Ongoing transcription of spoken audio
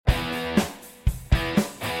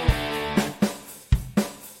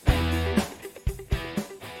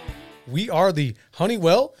We are the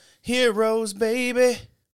Honeywell Heroes, baby.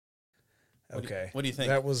 Okay. What do you think?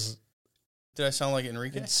 That was... Did I sound like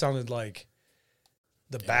Enrique? It sounded like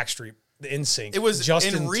the Backstreet, the NSYNC. It was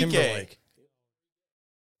Justin Enrique.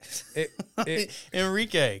 Timberlake.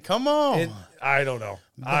 Enrique, come on. I don't know.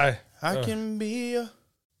 I can be a...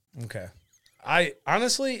 Okay. I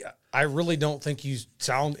honestly, I really don't think you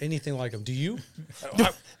sound anything like him. Do you?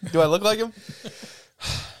 Do I look like him?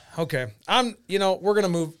 Okay. We're going to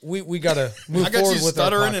move. We got to move forward with our podcast. I got you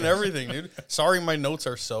stuttering and everything, dude. Sorry, my notes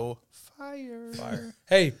are so fire.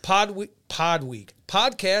 Hey, pod week.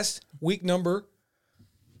 Podcast week number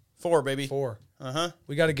 4, baby. 4. Uh-huh.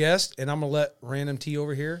 We got a guest, and I'm going to let Random T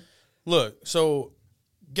over here. Look, so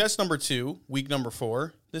guest number 2, week number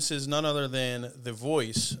 4. This is none other than the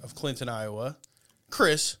voice of Clinton, Iowa,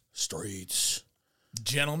 Chris Streets.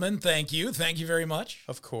 Gentlemen, thank you. Thank you very much.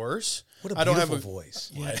 Of course. What a beautiful voice.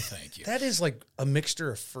 Yeah, thank you. That is like a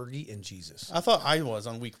mixture of Fergie and Jesus. I thought I was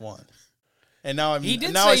on week 1. And now I'm... He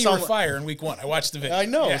did now say you were fire in week 1. I watched the video. I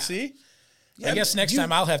know, Yeah. see? I guess next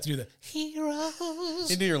time I'll have to do the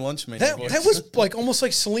heroes. You do your lunch menu That voice. was like almost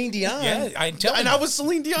like Celine Dion. Yeah, I'm telling And you. I was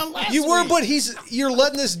Celine Dion last You were, week. but you're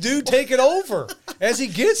letting this dude take it over as he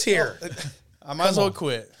gets here. I might as well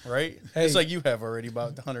quit, right? Hey. It's like you have already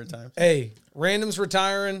about 100 times. Hey, Random's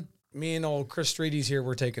retiring. Me and old Chris Streety's here.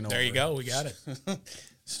 We're taking over. There you go. We got it.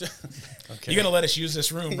 Okay. You're going to let us use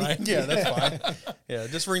this room, right? Yeah, that's fine. Yeah,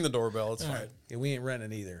 just ring the doorbell. It's fine. Yeah, we ain't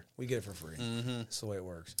renting either. We get it for free. That's the way it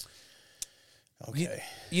works. Okay.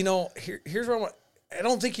 Here's what I want. I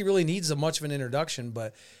don't think he really needs much of an introduction,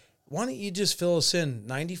 but why don't you just fill us in?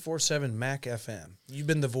 94.7 Mac FM. You've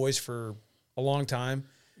been the voice for a long time.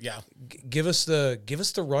 Yeah. Give us the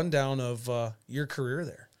rundown of your career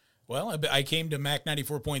there. Well, I came to Mac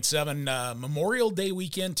 94.7 Memorial Day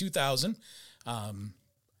weekend 2000.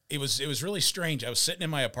 It was really strange. I was sitting in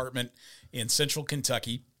my apartment in central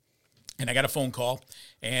Kentucky, and I got a phone call,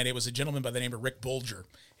 and it was a gentleman by the name of Rick Bolger.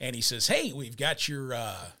 And he says, "Hey, we've got your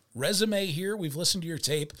resume here. We've listened to your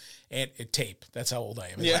tape." And tape. That's how old I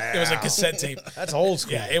am. Yeah. It was a cassette tape. That's old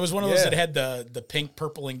school. Yeah, it was one of those that had the pink,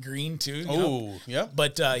 purple, and green, too. You know? Oh, yeah.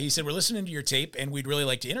 But he said, "We're listening to your tape, and we'd really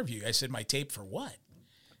like to interview you." I said, "My tape for what?"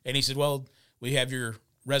 And he said, "Well, we have your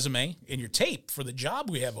resume and your tape for the job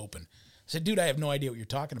we have open." I said, "Dude, I have no idea what you're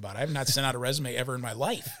talking about. I have not sent out a resume ever in my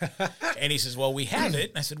life." And he says, "Well, we have it."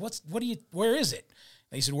 And I said, where is it?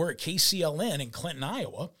 And he said, "We're at KCLN in Clinton,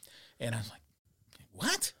 Iowa." And I was like,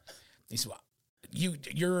 "What?" He said, "Well,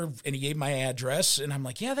 you're," and he gave my address. And I'm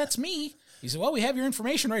like, "Yeah, that's me." He said, "Well, we have your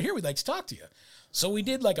information right here. We'd like to talk to you." So we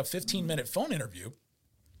did like a 15-minute phone interview.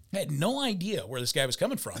 I had no idea where this guy was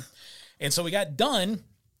coming from. And so we got done.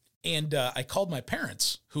 And I called my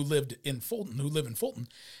parents who live in Fulton.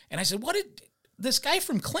 And I said, this guy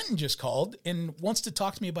from Clinton just called and wants to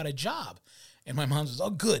talk to me about a job. And my mom says,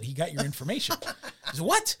 "Oh, good. He got your information." I said,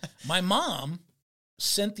 "What?" My mom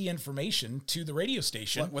sent the information to the radio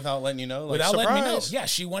station. Without letting you know? Like, Without letting me know. surprise. Yeah,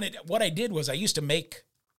 she wanted, what I did was I used to make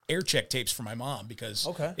air check tapes for my mom because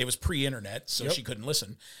it was pre-internet, so she couldn't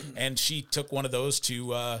listen. And she took one of those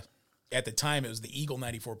to, at the time, it was the Eagle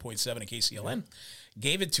 94.7 at KCLN,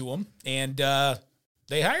 gave it to them, and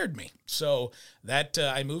they hired me. So that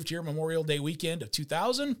I moved here Memorial Day weekend of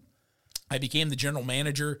 2000. I became the general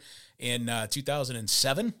manager in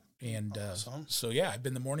 2007. And Awesome. so, yeah, I've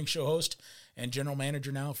been the morning show host and general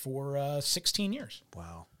manager now for 16 years.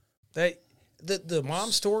 Wow. The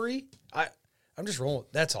mom story, I'm just rolling.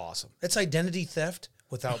 That's awesome. It's identity theft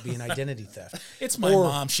without being identity theft. It's my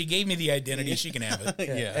mom. She gave me the identity. She can have it.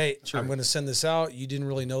 Yeah. Hey, I'm going to send this out. You didn't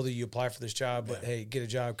really know that you applied for this job, but hey, get a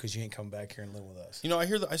job because you ain't coming back here and live with us. You know,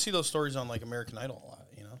 I see those stories on like American Idol a lot,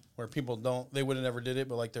 you know, where people they would have never did it,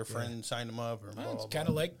 but like their friend signed them up or blah, Well, blah, it's kind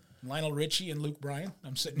of like Lionel Richie and Luke Bryan.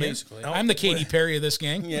 I'm sitting Basically. here. I'm the Katy Perry of this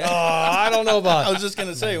gang. Yeah. Oh, I don't know about I was just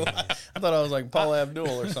gonna say, I thought I was like Paul Abdul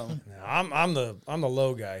or something. I'm the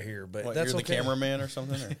low guy here, but What, that's you're the okay. cameraman or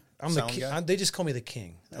something? Or I'm the sound king. guy? They just call me the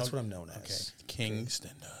king. That's what I'm known Okay, as. King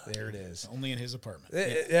Stenda. There it is. Only in his apartment.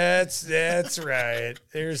 That's right.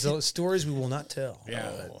 There's those stories we will not tell.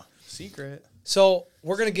 Yeah. Oh, secret. So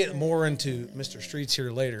we're gonna get more into Mr. Streets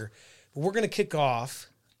here later, but we're gonna kick off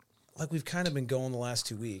like we've kind of been going the last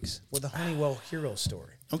 2 weeks with the Honeywell hero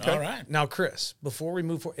story. Okay. All right. Now, Chris, before we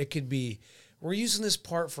move forward, it could be we're using this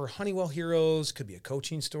part for Honeywell heroes, could be a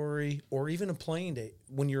coaching story, or even a playing day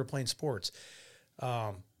when you were playing sports.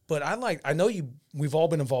 But I know we've all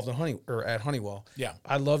been involved in at Honeywell. Yeah.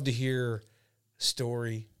 I'd love to hear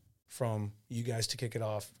story from you guys to kick it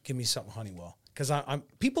off. Give me something Honeywell. Because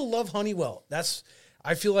people love Honeywell.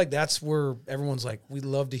 I feel like that's where everyone's like, we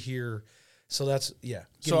love to hear So that's Give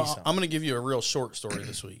So me some. I'm going to give you a real short story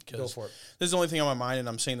this week. Go for it. This is the only thing on my mind, and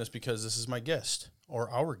I'm saying this because this is my guest,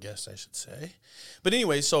 or our guest, I should say. But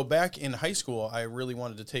anyway, so back in high school, I really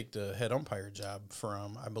wanted to take the head umpire job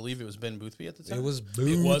from, I believe it was Ben Boothby at the time. It was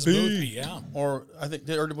Boothby, yeah. Or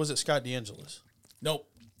was it Scott DeAngelis? Nope.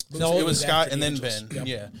 No, It was Scott after and then DeAngelis. Ben. Yep.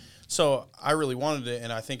 Yeah. So I really wanted it,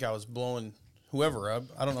 and I think I was blowing whoever up.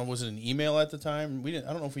 I don't know. Was it an email at the time? I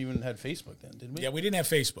don't know if we even had Facebook then, did we? Yeah, we didn't have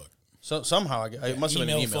Facebook. So somehow it must have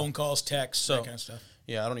been an email. Phone calls, texts, that kind of stuff.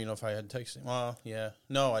 Yeah, I don't even know if I had texting. Well, yeah.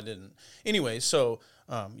 No, I didn't. Anyway, so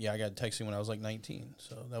I got texting when I was like 19.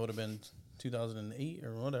 So that would have been 2008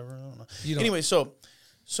 or whatever. I don't know. Anyway, so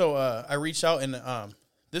I reached out, and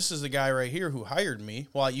this is the guy right here who hired me.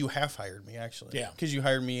 Well, you half hired me actually. Yeah. Because you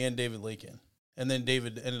hired me and David Lakin. And then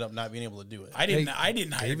David ended up not being able to do it. I didn't hire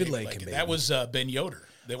David Lakin, Lakin. baby. That was Ben Yoder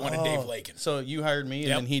that wanted Dave Lakin. So you hired me, and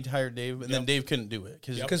Yep. then he hired Dave, and then Dave couldn't do it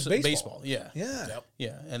because baseball. Yeah. Yeah. Yep.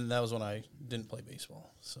 Yeah, and that was when I didn't play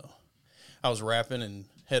baseball. So I was rapping and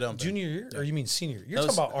head umping. Junior year, or you mean senior year? You're That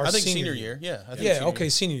was- talking about our I think senior senior year. Yeah. I think Yeah. senior Okay. year.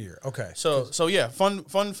 Senior year. Okay. So yeah,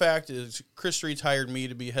 fun fact is Chris Streets hired me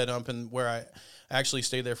to be head ump, and where I actually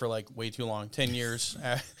stayed there for like way too long, 10 years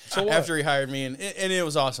after he hired me, and it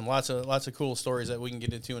was awesome. Lots of cool stories that we can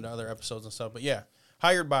get into other episodes and stuff. But yeah,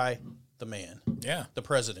 hired by the man, Yeah. the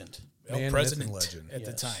president. Man, President myth, and legend. at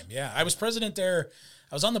the time. Yeah. I was president there.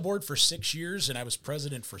 I was on the board for 6 years, and I was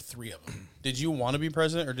president for 3 of them. Did you want to be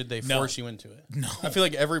president, or did they No. force you into it? No. I feel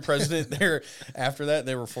like every president there after that,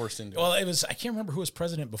 they were forced into it. Well, I can't remember who was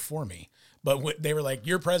president before me, but they were like,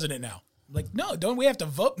 "You're president now." I'm like, no, don't we have to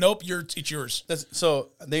vote? Nope, it's yours.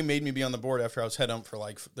 So they made me be on the board after I was head ump for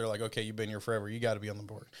they're like, okay, you've been here forever. You got to be on the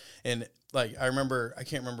board. And I can't remember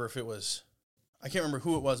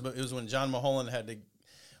who it was, but it was when John Mulholland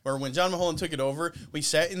when John Mulholland took it over, we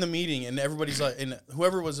sat in the meeting and everybody's like, and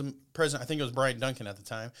whoever was the president, I think it was Brian Duncan at the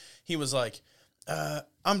time, he was like,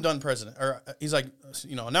 I'm done president. Or he's like,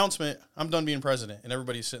 announcement, I'm done being president. And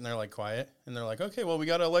everybody's sitting there like quiet. And they're like, okay, well, we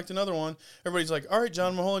got to elect another one. Everybody's like, all right,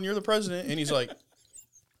 John Mulholland, you're the president. And he's like,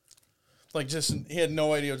 he had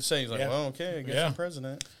no idea what to say. He's like, well, okay, I guess I'm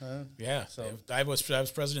president. Yeah. So I was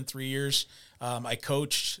president 3 years. I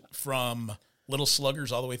coached from little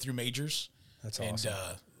sluggers all the way through majors. That's awesome.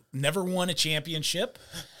 And never won a championship.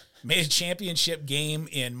 Made a championship game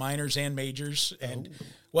in minors and majors. And,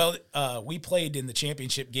 we played in the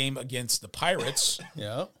championship game against the Pirates.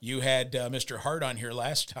 yeah. You had Mr. Hart on here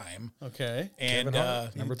last time. Okay. And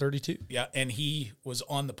number 32. yeah, and he was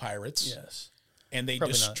on the Pirates. Yes. And they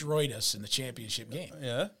Probably destroyed us in the championship game.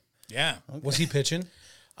 Yeah. Yeah. Was he pitching?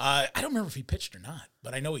 I don't remember if he pitched or not,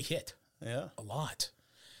 but I know he hit Yeah. a lot.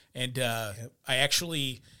 And I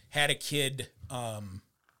actually had a kid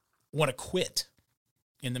want to quit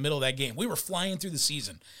in the middle of that game. We were flying through the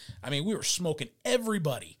season. I mean, we were smoking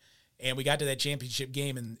everybody. And we got to that championship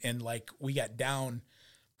game, and we got down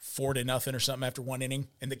 4-0 or something after one inning.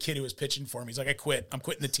 And the kid who was pitching for me, he's like, I quit. I'm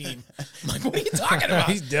quitting the team. I'm like, what are you talking about?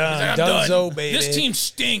 He's done. He's like, I'm Donezo, baby. This team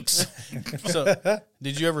stinks. So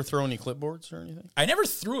did you ever throw any clipboards or anything? I never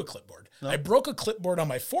threw a clipboard. I broke a clipboard on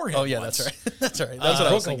my forehead. Oh, yeah, once. that's right. That's right. That's what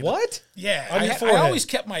I was Broke a thinking. what? Yeah, On your I forehead. always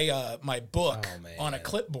kept my my book Oh, man. on a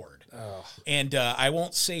clipboard, and I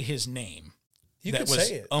won't say his name. You That could was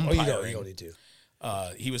say it. umpiring. You don't need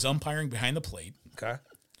to. He was umpiring behind the plate, Okay.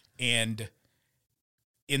 and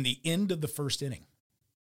in the end of the first inning,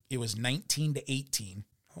 it was 19-18,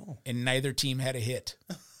 and neither team had a hit.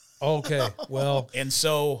 Okay. Well, And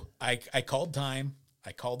so I called time.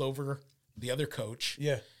 I called over the other coach,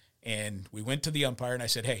 yeah. and we went to the umpire, and I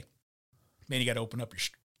said, hey, man, you got to open up your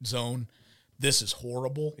zone. This is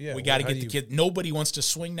horrible. Yeah, we got to how get do the you- kid. Nobody wants to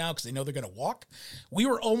swing now because they know they're going to walk. We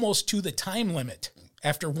were almost to the time limit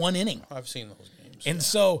after one inning. I've seen those games. And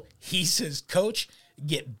so he says, Coach,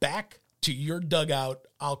 get back to your dugout.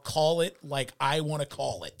 I'll call it like I want to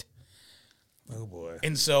call it. Oh, boy.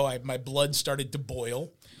 And so my blood started to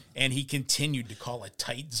boil, and he continued to call a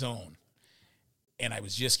tight zone. And I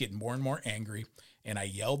was just getting more and more angry, and I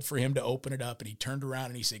yelled for him to open it up, and he turned around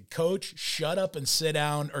and he said, Coach, shut up and sit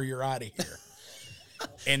down or you're out of here.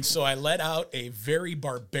 And so I let out a very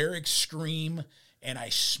barbaric scream, and I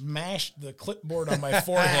smashed the clipboard on my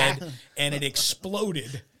forehead, and it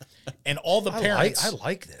exploded. And all the parents, I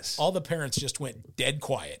like this. all the parents just went dead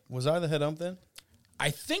quiet. Was I the head ump then? I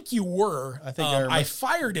think you were. I think I remember. I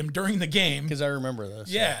fired him during the game. Because I remember this.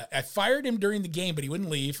 Yeah, I fired him during the game, but he wouldn't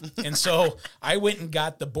leave. And so I went and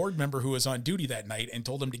got the board member who was on duty that night and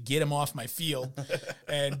told him to get him off my field.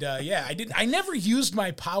 And I never used my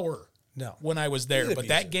power No. when I was there. Neither But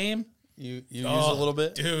did that you. game, You used a little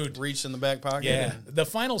bit? dude. Reached in the back pocket? yeah, and- the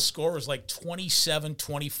final score was like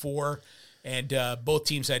 27-24. and both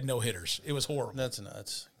teams had no hitters. It was horrible. That's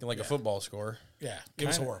nuts. Like a football score. Yeah, it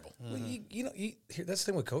was horrible. Well, that's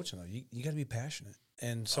the thing with coaching though. You got to be passionate,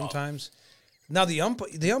 and sometimes now the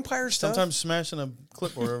umpire stuff. Sometimes smashing a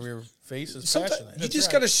clipboard over your face is passionate. You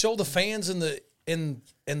just got to show the fans and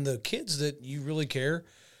the kids that you really care.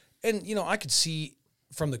 And I could see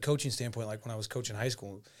from the coaching standpoint, like when I was coaching high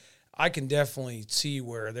school, I can definitely see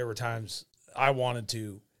where there were times I wanted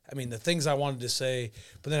to. I mean, the things I wanted to say,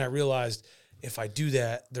 but then I realized if I do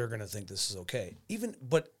that, they're going to think this is okay.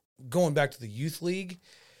 But going back to the youth league,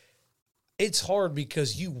 it's hard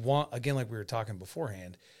because you want, again, like we were talking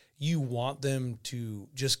beforehand, you want them to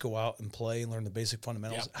just go out and play and learn the basic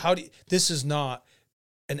fundamentals. Yep. This is not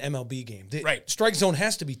an MLB game. Right. Strike zone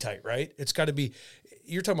has to be tight, right? It's got to be,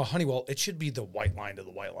 you're talking about Honeywell, it should be the white line to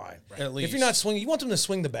the white line. Right. At least. If you're not swinging, you want them to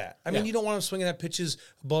swing the bat. I mean, you don't want them swinging at pitches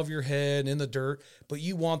above your head in the dirt, but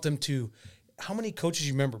you want them to, how many coaches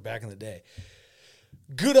you remember back in the day?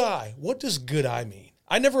 Good eye. What does good eye mean?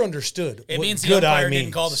 I never understood. It what means the good umpire eye didn't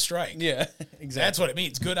means. call the strike. Yeah, exactly. That's what it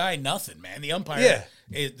means. Good eye, nothing, man. The umpire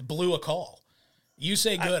blew a call. You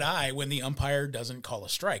say good eye when the umpire doesn't call a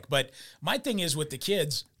strike. But my thing is with the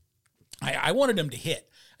kids, I wanted them to hit.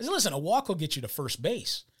 I said, listen, a walk will get you to first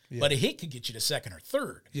base, but a hit could get you to second or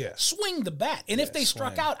third. Yeah. Swing the bat. And if they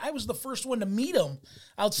struck out, I was the first one to meet them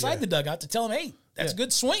outside the dugout to tell them, hey, that's a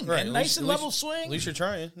good swing, right. man. Nice and level swing. At least you're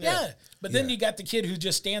trying. Yeah. But then you got the kid who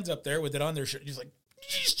just stands up there with it on their shirt. He's like,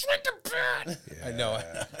 strike the bat. Yeah. I know.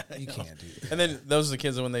 You can't do that. And then those are the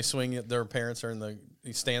kids that when they swing, their parents are in the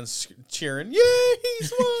stands cheering, yay, he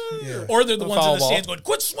swung. Or they're the ones in the foul stands going,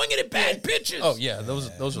 quit swinging at bad pitches. Oh, yeah. Those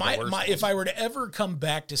are the worst. If I were to ever come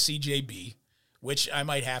back to CJB, which I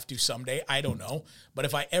might have to someday, I don't know. But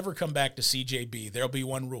if I ever come back to CJB, there'll be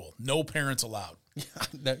one rule. No parents allowed.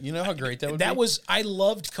 You know how great that would be? I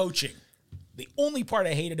loved coaching. The only part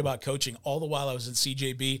I hated about coaching all the while I was in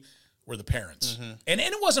CJB were the parents. Mm-hmm. And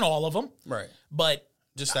it wasn't all of them. Right. But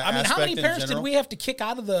just that how many parents did we have to kick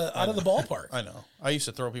out of the ballpark? I know. I used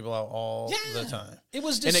to throw people out all the time. It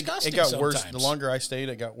was disgusting. And it got sometimes. worse. The longer I stayed,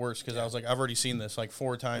 it got worse because I was like, I've already seen this like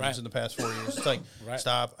 4 times in the past 4 years. It's like,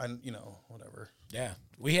 stop. Whatever. Yeah.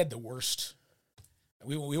 We had the worst.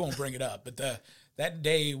 We won't bring it up, but that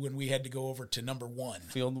day when we had to go over to number 1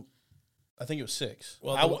 field, I think it was 6.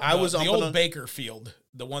 Well, I was the old Baker field,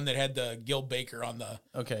 the one that had the Gil Baker on the.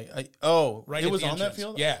 Okay. Right. It was on that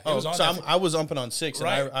field. Yeah. It was on. So I was umping on 6, and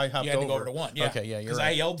I hopped you had to go over to 1. Yeah. Okay. Yeah. You're because right.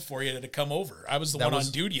 I yelled for you to come over. I was the one on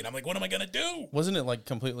duty, and I'm like, what am I gonna do? Wasn't it like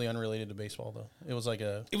completely unrelated to baseball though? It was like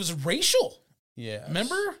a. It was racial. Yeah.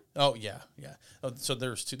 Remember? Oh yeah, yeah. Oh, so there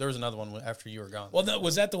was 2. There was another one after you were gone. Well,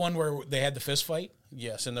 was that the one where they had the fist fight?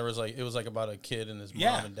 Yes, and there was it was like about a kid and his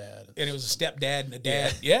mom and dad, and it was a stepdad and a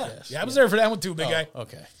dad. Yeah, I was there for that one too, big guy.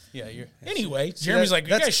 Okay, yeah. Anyway, Jeremy's like,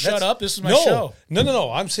 you guys shut up. This is my show.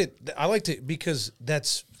 No. I'm saying I like to because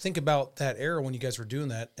think about that era when you guys were doing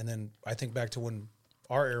that, and then I think back to when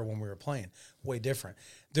our era when we were playing, way different.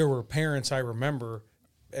 There were parents I remember,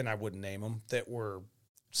 and I wouldn't name them, that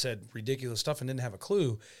said ridiculous stuff and didn't have a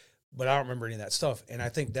clue, but I don't remember any of that stuff. And I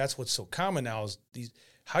think that's what's so common now is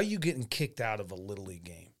how you getting kicked out of a Little League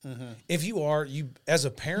game. Mm-hmm. If you as a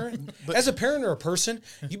parent, or a person,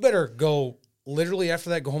 you better go literally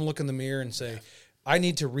after that, go home, look in the mirror and say, I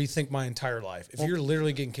need to rethink my entire life. If you're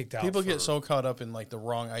literally getting kicked out. People get so caught up in like the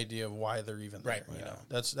wrong idea of why they're even there. You know,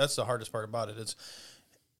 that's the hardest part about it.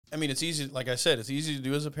 It's easy, like I said, it's easy to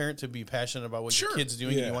do as a parent to be passionate about what your kid's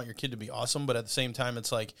doing and you want your kid to be awesome. But at the same time,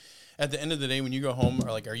 it's like at the end of the day, when you go home,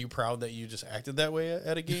 are you proud that you just acted that way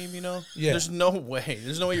at a game, Yeah. There's no way.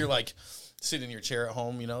 There's no way you're like sitting in your chair at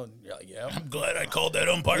home, and you're like, yeah. I'm glad I called that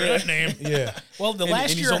umpire that name. Yeah. Well,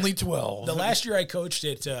 last year. He's only 12. The last year I coached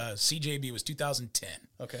at CJB was 2010.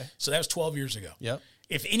 Okay. So that was 12 years ago. Yep.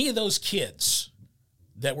 If any of those kids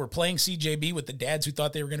that were playing CJB with the dads who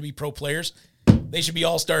thought they were going to be pro players, they should be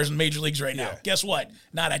all-stars in major leagues right now. Guess what?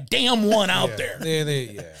 Not a damn one out there.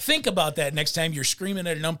 Think about that next time you're screaming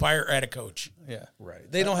at an umpire or at a coach. Yeah.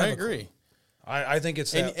 Right. They don't have I agree. I think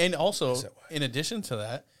it's that. And also, in addition to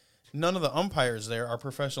that, none of the umpires there are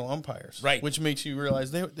professional umpires. Right. Which makes you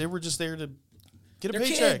realize they were just there to get a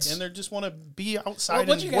paycheck. Kids. And they just want to be outside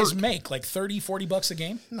What did you guys work. make? Like $30-40 a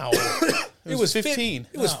game? No. It was 15.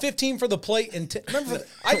 It was 15 for the plate and 10. Remember,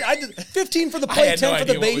 I did 15 for the plate, 10 for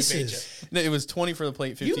the bases. No, it was 20 for the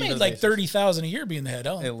plate, 15 You for made the like bases. $30,000 a year being the head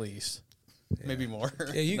ump. At least. Maybe more.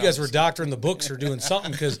 Yeah, you guys were doctoring the books or doing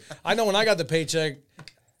something because I know when I got the paycheck,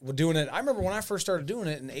 doing it. I remember when I first started doing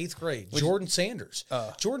it in 8th grade. Jordan Sanders.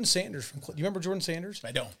 Jordan Sanders. Do you remember Jordan Sanders?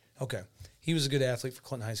 I don't. Okay. He was a good athlete for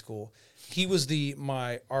Clinton High School. He was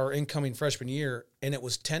our incoming freshman year, and it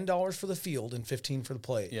was $10 for the field and $15 for the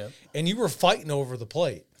plate. Yeah. And you were fighting over the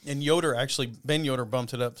plate. And Ben Yoder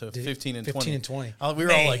bumped it up to 15 and 20. 15 and 20. We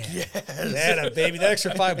were all like, yes. That baby, that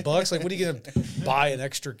extra $5. Like, what are you going to buy an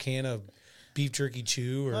extra can of beef jerky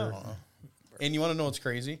chew or? I don't know. And you want to know what's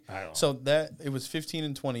crazy? I don't know. So it was 15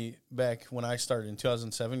 and 20 back when I started in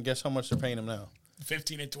 2007. Guess how much they're paying him now?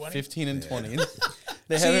 15 and 20. 15 and 20.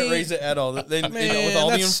 They haven't raised it at all. With all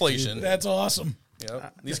the inflation. stupid. That's awesome.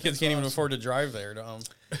 Yep. These kids can't even afford to drive there.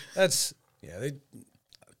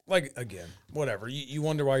 Again, whatever. You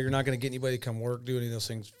wonder why you're not going to get anybody to come work, do any of those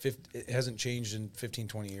things. It hasn't changed in 15,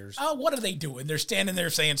 20 years. Oh, what are they doing? They're standing there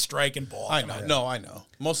saying strike and ball. I know. No, I know.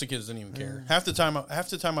 Most of the kids didn't even care. Half the time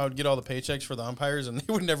I would get all the paychecks for the umpires, and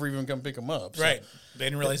they would never even come pick them up. So, Right. They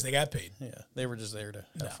didn't realize they got paid. yeah, they were just there to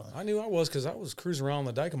have fun. I knew I was because I was cruising around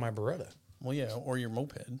the dike in my Beretta. Well, yeah, or your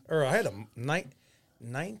moped. Or I had a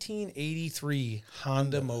 1983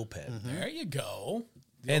 Honda moped. There you go.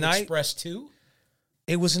 And Express 2?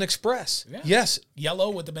 It was an Express. Yeah. Yes. Yellow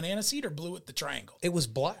with the banana seat or blue with the triangle? It was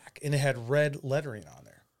black, and it had red lettering on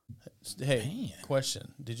there. Hey,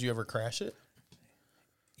 question. Did you ever crash it?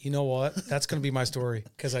 You know what? That's going to be my story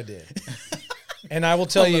because I did. And I will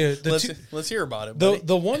tell you, let's hear about it, buddy.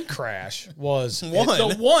 the one crash was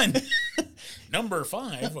The one. Number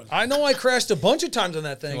 5. I know I crashed a bunch of times on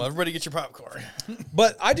that thing, Well, everybody get your popcorn.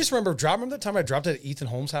 but I just remember the time I dropped it at Ethan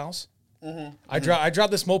Holmes' house. I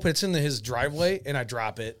dropped this moped. It's in his driveway, and I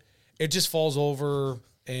drop it. It just falls over,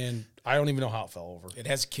 and I don't even know how it fell over. It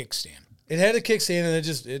has a kickstand. It had a kickstand,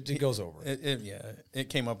 and it goes over. It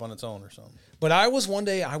came up on its own or something. But one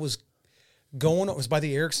day I was going. It was by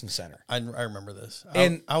the Erickson Center. I remember this.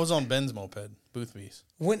 And I was on Ben's moped, Boothby's.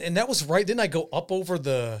 And that was right. Didn't I go up over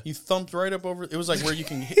the? You thumped right up over. It was like where you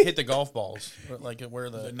can hit the golf balls, like where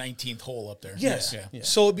The 19th hole up there. Yes. Yeah.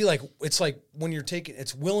 So it'd be like it's like when you're taking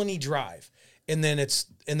it's Willany Drive, and then it's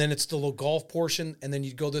the little golf portion, and then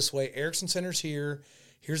you go this way. Erickson Center's here.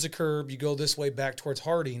 Here's the curb. You go this way back towards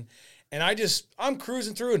Harding, and I'm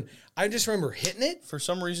cruising through, and I just remember hitting it. For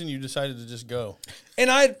some reason, you decided to just go.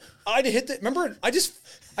 And I'd hit the. Remember, I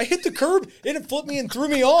hit the curb, and it flipped me and threw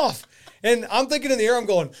me off. And I'm thinking in the air, I'm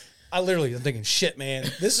thinking, shit, man,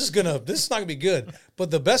 this is not gonna be good.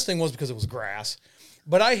 But the best thing was because it was grass.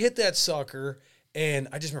 But I hit that sucker, and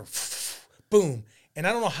I just remember, boom. And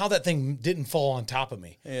I don't know how that thing didn't fall on top of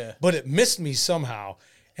me. Yeah. But it missed me somehow.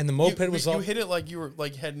 And the moped was You up. hit it like you were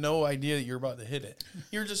had no idea that you were about to hit it.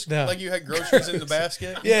 You were just Yeah. like you had groceries in the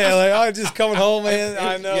basket. Yeah, like I was just coming home, man.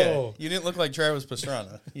 I know. Yeah, you didn't look like Travis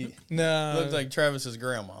Pastrana. You No. looked like Travis's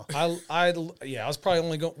grandma. I was probably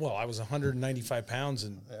only going. Well, I was 195 pounds,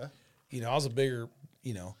 and I was a bigger.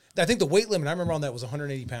 I think the weight limit I remember on that was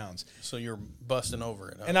 180 pounds. So you're busting over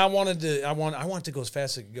it. Huh? And I wanted to go as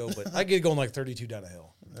fast as I could go, but I get going like 32 down a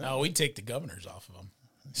hill. Oh, we'd take the governors off of them.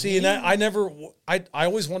 See, and I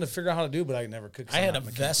always wanted to figure out how to do, but I never could. I had a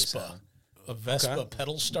Vespa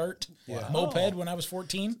pedal start moped when I was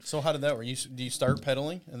 14. So how did that work? Do you start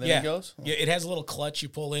pedaling and then Yeah. it goes? Yeah, it has a little clutch. You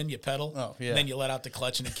pull in, you pedal, Oh, yeah. and then you let out the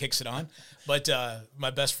clutch and it kicks it on. But my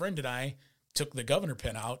best friend and I took the governor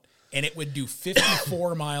pin out, and it would do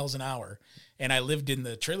 54 miles an hour. And I lived in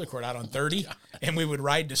the trailer court out on 30, and we would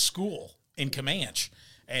ride to school in Comanche.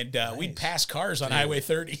 And we'd pass cars on Highway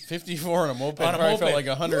 30. 54 on a moped On a probably moped. felt like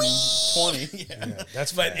 120. Yeah,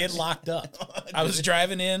 that's But fast. it locked up. I was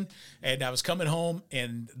driving in, and I was coming home,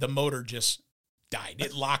 and the motor just died.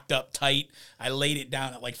 It locked up tight. I laid it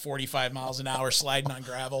down at like 45 miles an hour, sliding on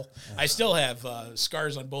gravel. I still have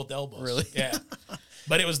scars on both elbows. Really? Yeah.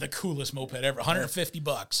 But it was the coolest moped ever.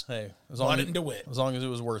 $150. Hey, Bought it in DeWitt. as long as it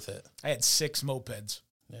was worth it. I had 6 mopeds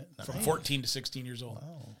Yeah, from 14 to 16 years old.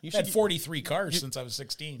 You I had should 43 cars since I was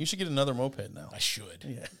 16. You should get another moped now. I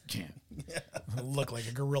should. Yeah. I look like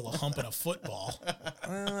a gorilla humping a football.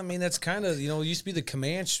 Well, I mean, that's kind of, it used to be the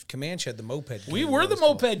Comanche. Comanche had the moped. We king, were what the it was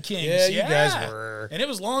called. moped kings. Yeah, you guys were. And it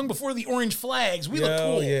was long before the orange flags. We looked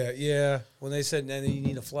cool. Yeah. When they said, "And you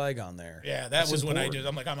need a flag on there." Yeah, that That's was when I important. did.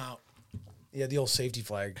 I'm like, I'm out. Yeah, the old safety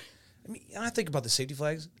flag. I mean, I think about the safety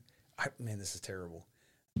flags. Man, this is terrible.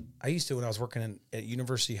 I used to, when I was working at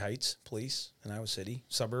University Heights Police in Iowa City,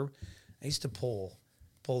 suburb, I used to pull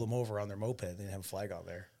them over on their moped. They didn't have a flag on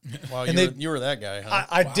there. Wow, And you were that guy, huh?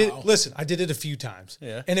 I did, listen, I did it a few times.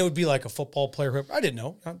 Yeah. And it would be like a football player. I didn't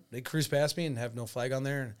know. They cruise past me and have no flag on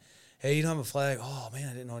there. And, hey, you don't have a flag? Oh, man,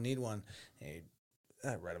 I didn't know I need one. Hey,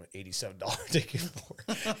 I write them an $87 ticket for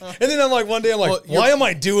it. And then I'm like, one day, why am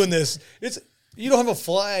I doing this? You don't have a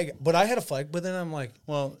flag, but I had a flag. But then I'm like,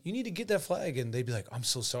 Well, you need to get that flag. And they'd be like, I'm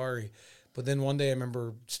so sorry. But then one day I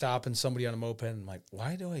remember stopping somebody on a moped and I'm like,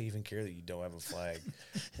 why do I even care that you don't have a flag?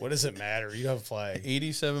 What does it matter? You have a flag.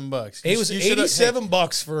 $87. It was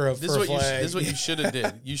 $87 for a flag. This is what you should have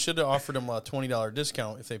did. You should have offered them a $20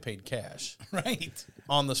 discount if they paid cash. Right.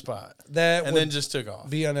 On the spot. And then just took off.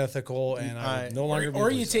 Be unethical, and I would no longer.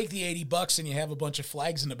 Or you take the $80 and you have a bunch of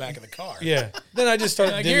flags in the back of the car. Yeah. Then I just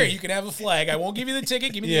started. Like, here, you can have a flag. I won't give you the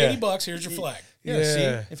ticket. Give me the $80. Here's your flag. Yeah.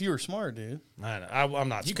 See, if you were smart, dude. I know. I'm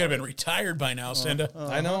not. You could have been retired by now, Stenda.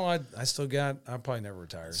 I know. I still got. I'll probably never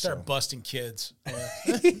retire. Start busting kids.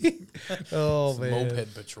 Oh man.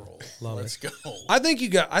 Moped patrol. Let's go. I think you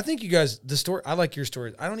guys. The story. I like your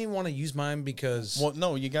story. I don't even want to use mine because. Well,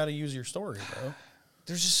 no, you got to use your story, bro.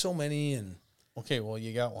 There's just so many, and okay, well,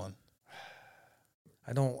 you got one.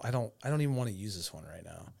 I don't even want to use this one right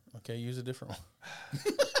now. Okay, use a different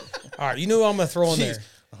one. All right, you know what I'm gonna throw in there.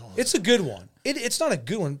 It's a good one. It's not a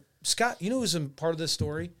good one. Scott, you know who's in part of this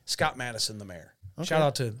story? Scott Madison, the mayor. Okay. Shout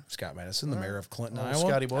out to Scott Madison, the mayor of Clinton, Iowa.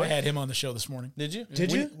 Scotty boy. I had him on the show this morning. Did you?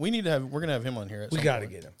 Did you? We need to have. We're gonna have him on here. We got to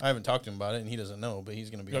get him. I haven't talked to him about it, and he doesn't know, but he's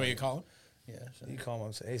gonna be. You want me to call him? Yeah. So. You call him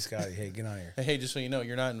and say, "Hey, Scotty, hey, get on here." Hey, just so you know,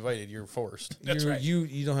 you're not invited. You're forced. That's right.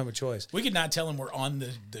 You don't have a choice. We could not tell him we're on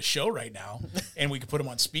the show right now, and we could put him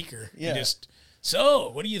on speaker. Yeah. And just, so,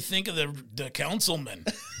 what do you think of the councilman?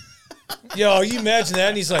 Yo, you imagine that?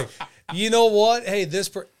 And he's like, you know what? Hey,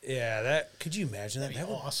 that could you imagine that? That'd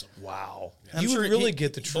be awesome. Wow. I'm You sure would really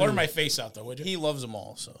get the truth. Blur my face out, though, would you? He loves them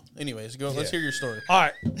all. So, anyways, go. Let's hear your story. All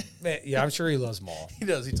right. Man, yeah, I'm sure he loves them all. He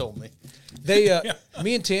does. He told me. They,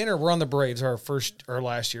 me and Tanner were on the Braves our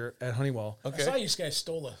last year at Honeywell. Okay. I saw you guys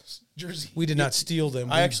stole a jersey. We did not steal them.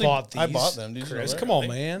 We I actually bought these. I bought them. Did you know Chris, that? come on,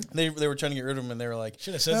 man. They were trying to get rid of them, and they were like,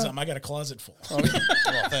 Should have said something. I got a closet full.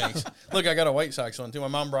 well, thanks. Look, I got a White Sox one too. My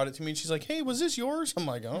mom brought it to me, and she's like, "Hey, was this yours?" I'm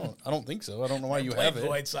like, I don't think so. I don't know why you have The it.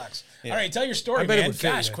 White Sox. Yeah. All right, tell your story, I bet it man. would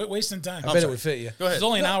fit Gosh, you. quit wasting time. I bet it would fit you. Go ahead. It's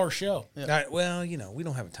only an hour show. All right, well, we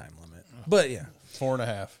don't have a time limit. But yeah.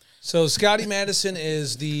 4.5. So Scotty Madison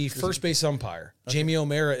is the first base umpire. Okay. Jamie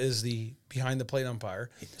O'Mara is the behind the plate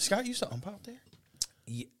umpire. Scott used to ump out there?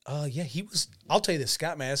 Yeah, he was. I'll tell you this,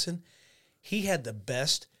 Scott Madison, he had the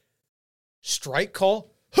best strike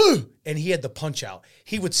call, and he had the punch out.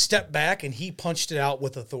 He would step back and he punched it out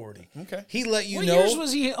with authority. Okay. He let you What know. years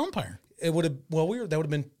was he umpire? It would have, that would have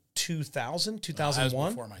been 2000, 2001. That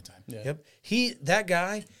was before my time. Yeah. Yep. That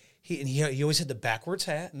guy, he always had the backwards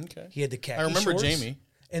hat. Okay. He had the khaki I remember shorts. Jamie.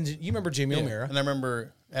 And you remember Jamie O'Mara. And I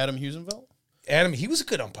remember Adam Husenfeld. Adam, he was a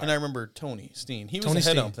good umpire. And I remember Tony Steen. He was Tony the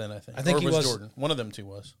head Steen. ump then, I think. I think or he was was. Jordan. One of them two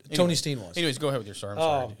was. Tony Steen was. Anyways, go ahead with your story. I'm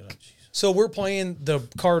sorry. Dude. Oh, So we're playing the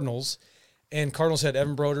Cardinals, and Cardinals had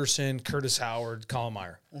Evan Broderson, Curtis Howard, Colin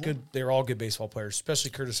Meyer. Good. They were all good baseball players,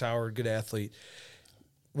 especially Curtis Howard, good athlete.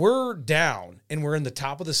 We're down, and we're in the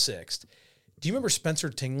top of the sixth. Do you remember Spencer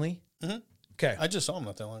Tingley? Mm-hmm. Okay. I just saw him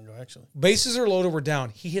not that long ago, actually. Bases are loaded. We're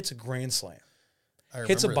down. He hits a grand slam.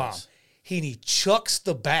 Hits a bomb. This. He chucks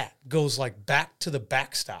the bat, goes like back to the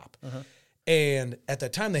backstop. And at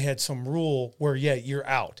that time, they had some rule where, you're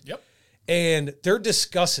out. Yep. And they're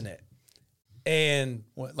discussing it. And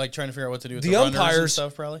What, like trying to figure out what to do with the runners umpires, and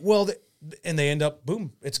stuff, probably? well, and they end up,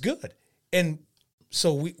 boom, it's good. And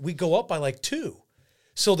so we go up by like 2.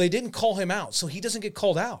 So they didn't call him out. So he doesn't get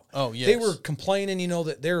called out. Oh, yes. They were complaining,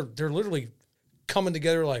 that they're literally coming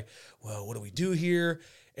together like, well, what do we do here?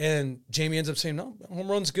 And Jamie ends up saying, no, home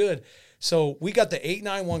run's good. So we got the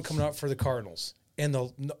 8-9-1 coming up for the Cardinals. And the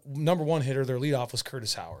number one hitter, their leadoff, was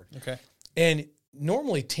Curtis Howard. Okay. And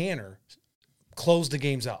normally Tanner closed the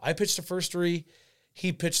games out. I pitched the first 3.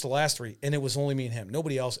 He pitched the last 3. And it was only me and him.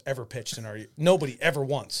 Nobody else ever pitched in our – nobody ever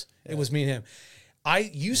once. Yeah. It was me and him.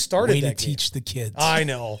 You started Way that to game. teach the kids. I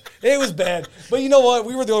know. It was bad. But you know what?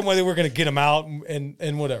 We were the only way that we were going to get them out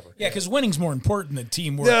and whatever. Yeah, because winning's more important than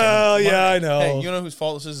teamwork. No, yeah, I know. Hey, you know whose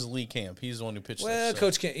fault this is? Lee Camp. He's the one who pitched Well, this. So.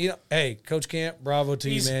 Coach Camp, hey, Coach Camp, bravo to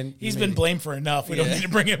you, man. He's been blamed for enough. We don't need to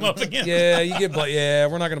bring him up again. Yeah, you get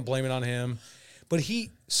we're not going to blame it on him. But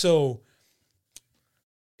it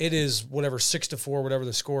is whatever, 6-4, whatever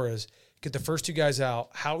the score is. Get the first 2 guys out.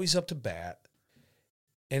 Howie's up to bat.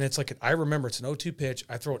 And it's like, I remember it's an 0-2 pitch.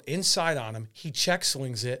 I throw it inside on him. He check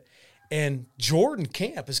swings it. And Jordan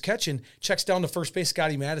Camp is catching, checks down to first base,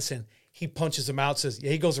 Scotty Madison. He punches him out, says,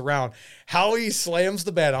 he goes around. Howie slams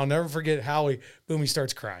the bat. I'll never forget Howie. Boom, he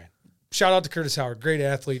starts crying. Shout out to Curtis Howard. Great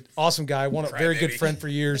athlete. Awesome guy. Very good friend for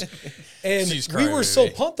years. And we were so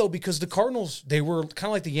pumped, though, because the Cardinals, they were kind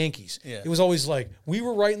of like the Yankees. Yeah. It was always like, we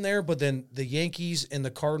were right in there, but then the Yankees and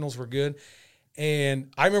the Cardinals were good.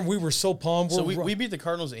 And I remember we were so pumped. So we beat the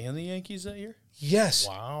Cardinals and the Yankees that year? Yes.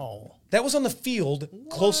 Wow. That was on the field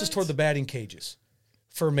closest toward the batting cages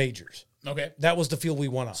for majors. Okay. That was the field we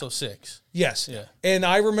won on. So 6. Yes. Yeah. And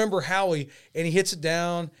I remember Howie, and he hits it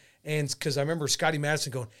down, and because I remember Scotty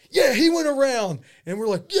Madison going, yeah, he went around. And we're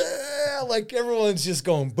like, yeah, like everyone's just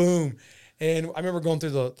going boom. And I remember going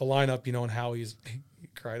through the lineup, and Howie's he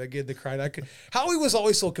cried. I get the cry. Howie was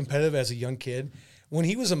always so competitive as a young kid. When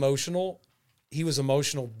he was emotional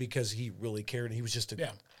because he really cared, and he was just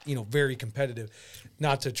very competitive.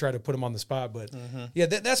 Not to try to put him on the spot, but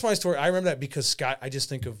that's my story. I remember that because Scott. I just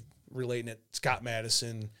think of relating it, Scott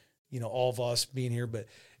Madison, all of us being here. But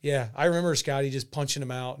yeah, I remember Scotty just punching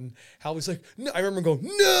him out, and Howie's like, no. I remember going,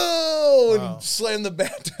 no, and slam the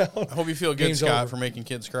bat down. I hope you feel good, Scott, for making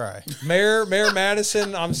kids cry. Mayor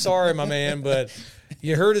Madison, I'm sorry, my man, but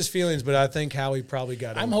you hurt his feelings. But I think Howie probably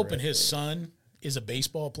got. I'm hoping his son is a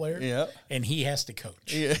baseball player. Yeah. And he has to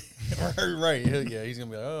coach. Yeah. Right. Yeah. He's gonna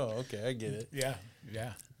be like, oh, okay, I get it. Yeah.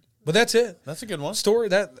 Yeah. But that's it. That's a good one. Story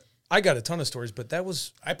that I got a ton of stories, but that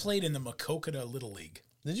was I played in the Makokata Little League.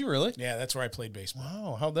 Did you really? Yeah, that's where I played baseball.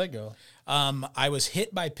 Wow. How'd that go? I was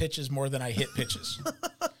hit by pitches more than I hit pitches.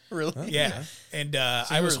 Really? Yeah. And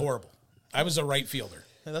I was horrible. I was a right fielder.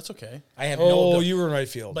 Hey, that's okay. I have you were in right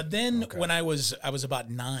field. But then when I was about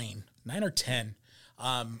 9 or 10,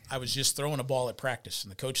 I was just throwing a ball at practice,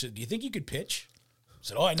 and the coach said, "Do you think you could pitch?" I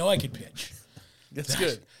said, "Oh, I know I could pitch." That's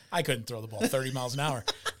good. I couldn't throw the ball 30 miles an hour,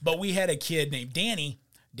 but we had a kid named Danny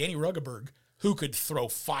Ruggeberg, who could throw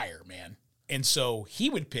fire, man. And so he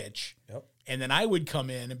would pitch, and then I would come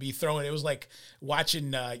in and be throwing. It was like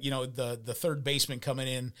watching, the third baseman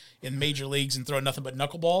coming in major leagues and throwing nothing but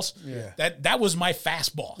knuckleballs. Yeah. That was my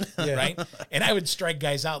fastball, right? And I would strike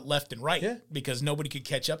guys out left and right because nobody could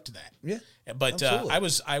catch up to that. Yeah. But I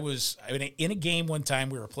was in a game one time.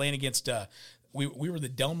 We were playing against we were the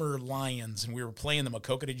Delmer Lions, and we were playing the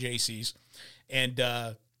Makokata JCs, and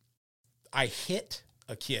I hit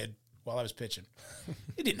a kid while I was pitching.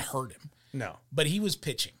 It didn't hurt him. No. But he was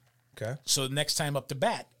pitching. Okay. So the next time up to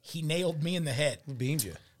bat, he nailed me in the head. Beamed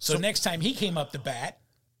you. So next time he came up to bat,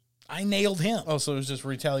 I nailed him. Oh, so it was just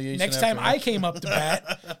retaliation. Next time I came up to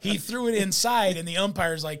bat, he threw it inside, and the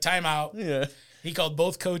umpire's like, timeout. Yeah. He called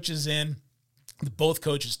both coaches in. Both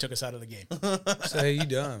coaches took us out of the game. So, hey, you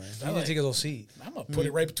done, man. You need to take a little seat. I'm going to put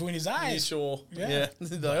it right between his eyes. Mutual. Yeah.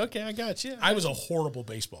 Like, okay, I got you. I was a horrible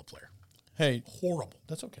baseball player. Hey, Horrible.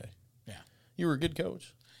 that's okay. Yeah. You were a good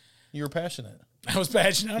coach. You were passionate. I was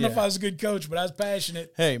passionate. I don't know if I was a good coach, but I was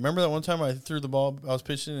passionate. Hey, remember that one time I threw the ball, I was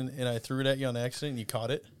pitching, and I threw it at you on accident, and you caught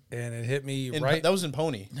it? And it hit me And right. That was in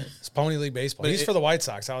Pony. It's Pony League baseball. He's for the White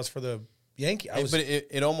Sox. I was for the Yankee. But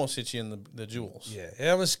it almost hit you in the jewels.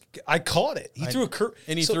 Yeah, I caught it. He threw a curve.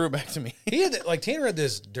 And he threw it back to me. He had, Tanner had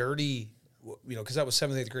this dirty, because that was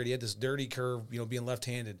 7th, 8th grade. He had this dirty curve, being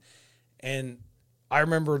left-handed. And I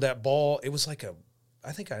remember that ball, it was like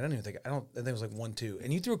I think it was like 1-2.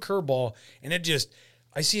 And you threw a curveball, and it just,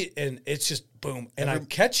 I see it, and it's just boom. And I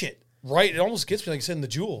catch it right. It almost gets me, like I said, in the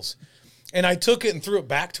jewels. And I took it and threw it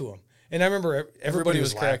back to him. And I remember everybody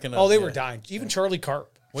was cracking up. Oh, they were dying. Even Charlie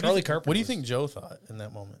Carp. What do you think Joe thought in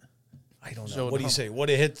that moment? I don't know. What do you say? Would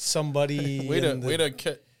it hit somebody? Way to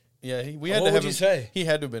cut. Yeah, what would you say? He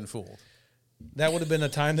had to have been fooled. That would have been a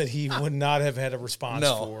time that he would not have had a response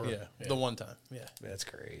for. Yeah, the one time. Yeah. That's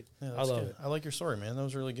great. Yeah, I love it. I like your story, man. That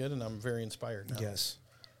was really good, and I'm very inspired now. Yes.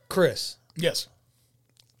 Chris, Yes.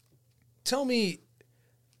 tell me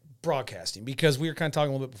broadcasting, because we were kind of talking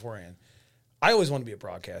a little bit beforehand. I always want to be a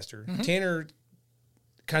broadcaster. Mm-hmm. Tanner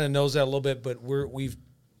kind of knows that a little bit, but we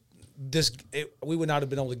would not have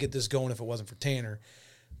been able to get this going if it wasn't for Tanner,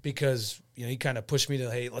 because he kind of pushed me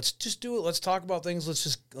to, hey, let's just do it. Let's talk about things.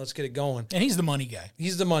 Let's get it going. And he's the money guy.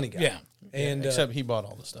 He's the money guy. Yeah. And except he bought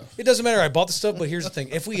all the stuff. it doesn't matter. I bought the stuff, but here's the thing: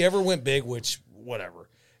 if we ever went big, which whatever,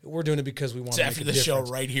 we're doing it because we want It's to make after a the difference.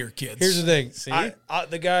 show right here, kids. Here's the thing: See?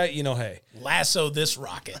 the guy, hey. Lasso this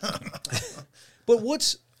rocket. But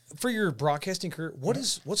what's for your broadcasting career?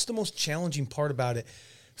 What's the most challenging part about it?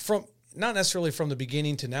 From not necessarily from the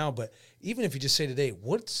beginning to now, but even if you just say today,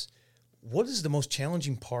 what is the most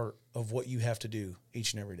challenging part of what you have to do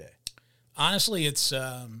each and every day? Honestly, it's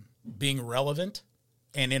being relevant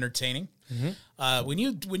and entertaining. Mm-hmm.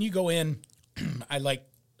 When you go in,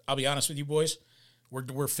 I'll be honest with you boys,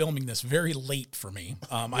 we're filming this very late for me.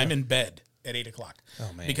 I'm in bed at 8:00.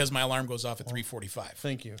 Oh, man. Because my alarm goes off at 3:45.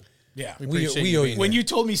 Thank you. Yeah. We owe you. When you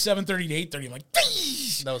told me 7:30 to 8:30, I'm like,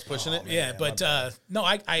 That was pushing it? yeah, but no,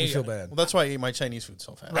 I feel bad. Well, that's why I ate my Chinese food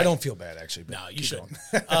so fast. I don't feel bad actually. But No, you shouldn't.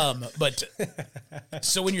 But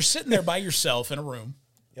so when you're sitting there by yourself in a room,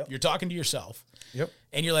 Yep. you're talking to yourself, Yep.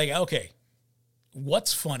 and you're like, okay,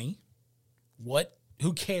 what's funny?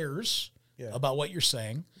 Who cares about what you're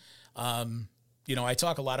saying? I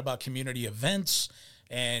talk a lot about community events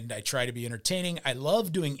and I try to be entertaining. I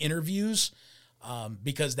love doing interviews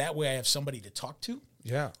because that way I have somebody to talk to.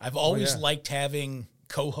 Yeah. I've always liked having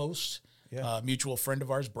co-hosts. Yeah. A mutual friend of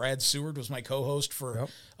ours, Brad Seward, was my co-host for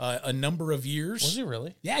a number of years. Was he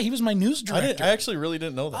really? Yeah, he was my news director. I actually really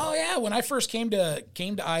didn't know that. Oh yeah, when I first came to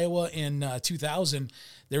Iowa in 2000,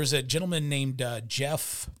 there was a gentleman named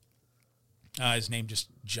Jeff. His name just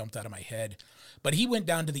jumped out of my head, but he went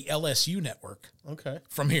down to the LSU network. Okay.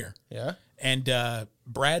 From here. Yeah. And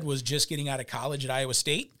Brad was just getting out of college at Iowa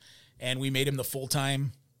State, and we made him the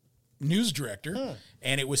full-time news director,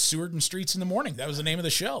 and it was Seward and Streets in the Morning. That was the name of the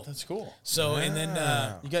show. That's cool. So, and then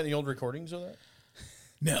you got any old recordings of that?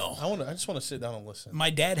 no, I just want to sit down and listen. my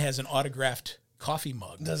dad has an autographed coffee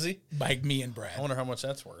mug. Does he? By me and Brad. I wonder how much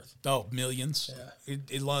that's worth. Oh, millions. Yeah.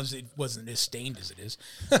 As long as it wasn't as stained as it is.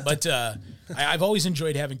 But I've always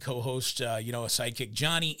enjoyed having co-host, a sidekick.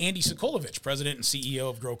 Johnny, Andy Sokolovich, president and CEO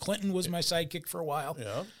of Grow Clinton, was my sidekick for a while.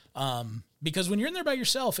 Yeah. Because when you're in there by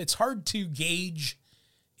yourself, it's hard to gauge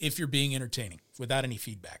if you're being entertaining without any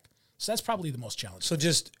feedback. So that's probably the most challenging. So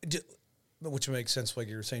just which makes sense, like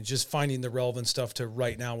you were saying, just finding the relevant stuff to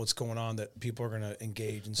right now what's going on that people are going to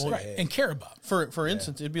engage and say, hey. And care about. For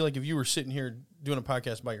instance, it'd be like if you were sitting here doing a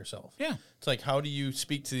podcast by yourself. Yeah. It's like, how do you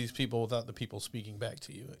speak to these people without the people speaking back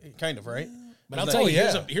to you? Kind of, right? But I'll tell you,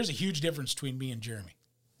 here's a huge difference between me and Jeremy.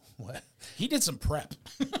 What? He did some prep.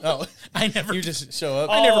 Oh, I never. You just show up.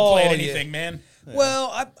 I never planned anything, man. Yeah.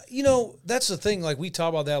 Well, that's the thing. Like we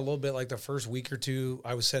talked about that a little bit. Like the first week or two,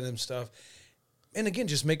 I was sending him stuff, and again,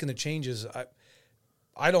 just making the changes. I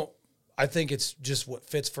think it's just what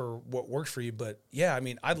fits for what works for you. But yeah, I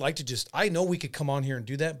mean, I'd like to I know we could come on here and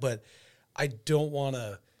do that, but I don't want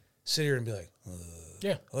to sit here and be like,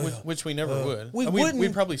 which we never would. We wouldn't.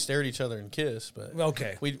 We'd probably stare at each other and kiss, but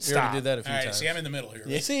okay, we already did that a few All right, times. see, I'm in the middle here.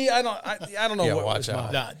 Yeah. See, I don't know what. Watch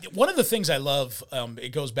out. One of the things I love,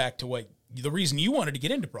 it goes back to what the reason you wanted to get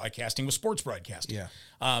into broadcasting was sports broadcasting.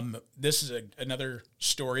 Yeah. This is another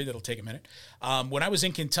story that'll take a minute. When I was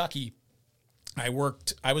in Kentucky, I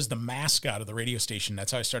was the mascot of the radio station.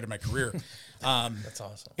 That's how I started my career. That's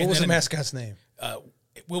awesome. What was the mascot's name?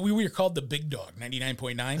 Well, we were called the Big Dog,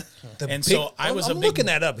 99.9. I'm looking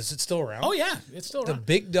that up. Is it still around? Oh, yeah. It's still the around.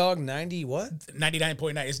 Big Dog 90 what?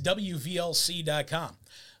 99.9. It's WVLC.com.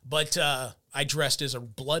 But I dressed as a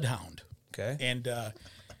bloodhound. Okay. And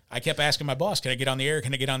I kept asking my boss, can I get on the air?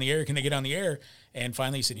 Can I get on the air? Can I get on the air? And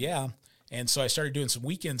finally he said, yeah. And so I started doing some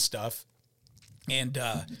weekend stuff. And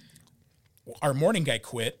our morning guy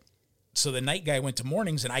quit. So the night guy went to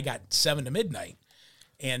mornings, and I got 7 to midnight.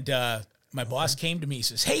 And my boss came to me and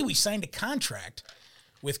says, hey, we signed a contract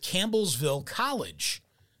with Campbellsville College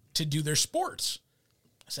to do their sports.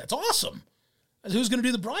 I said, that's awesome. I said, who's going to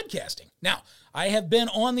do the broadcasting? Now, I have been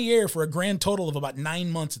on the air for a grand total of about 9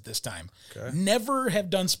 months at this time. Okay. Never have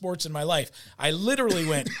done sports in my life. I literally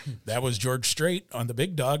went, that was George Strait on the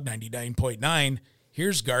Big Dog, 99.9.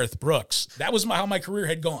 Here's Garth Brooks. That was how my career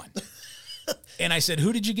had gone. And I said,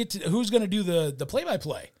 who's going to do the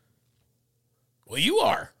play-by-play? Well, you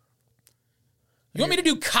are. You want me to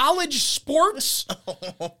do college sports?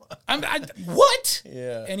 What?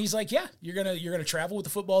 Yeah. And he's like, yeah, you're gonna travel with the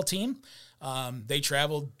football team. They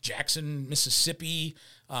traveled Jackson, Mississippi.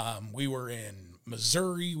 We were in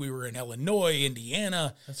Missouri. We were in Illinois,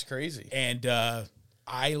 Indiana. That's crazy. And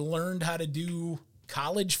I learned how to do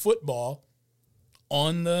college football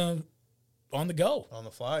on the go. On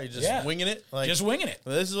the fly, just winging it? Just winging it.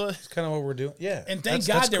 This is It's kind of what we're doing. Yeah. And thank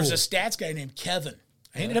God there was a stats guy named Kevin.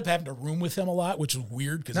 I ended up having to room with him a lot, which was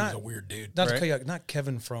weird because he's a weird dude. Not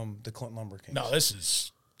Kevin from the Clinton Lumber Kings. No, this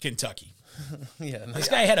is Kentucky. Yeah. This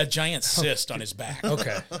guy had a giant cyst on his back.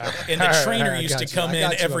 Okay. And the trainer used to come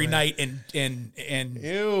in every night and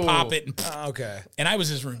Ew. pop it. And, okay. And I was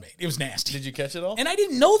his roommate. It was nasty. Did you catch it all? And I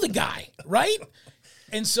didn't know the guy, right?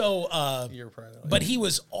 And so, You're probably but he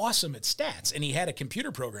was awesome at stats, and he had a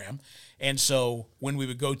computer program. And so when we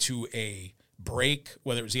would go to a break,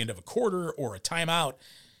 whether it was the end of a quarter or a timeout,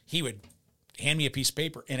 he would hand me a piece of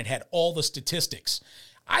paper, and it had all the statistics.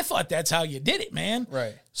 I thought that's how you did it, man.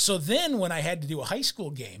 Right. So then when I had to do a high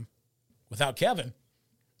school game without Kevin,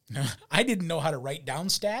 I didn't know how to write down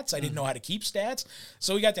stats. I didn't know how to keep stats.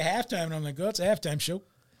 So we got to halftime, and I'm like, oh, it's a halftime show.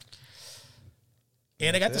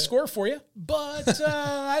 And I got the score for you, but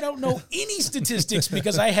I don't know any statistics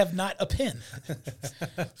because I have not a pen.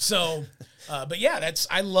 So, but yeah,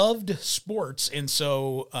 I loved sports. And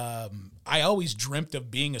so I always dreamt of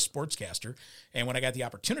being a sportscaster. And when I got the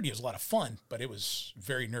opportunity, it was a lot of fun, but it was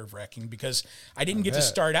very nerve-wracking because I didn't get to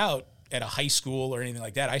start out at a high school or anything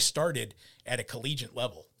like that. I started at a collegiate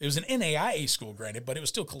level. It was an NAIA school, granted, but it was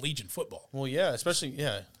still collegiate football. Well, yeah, especially,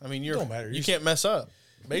 yeah. I mean, Don't matter. You can't mess up.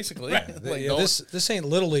 basically. Right. Yeah, this ain't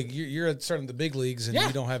little league. You're starting the big leagues, and Yeah.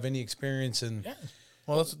 you don't have any experience. And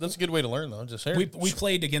Well, that's a good way to learn, though. Just we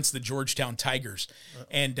played against the Georgetown Tigers,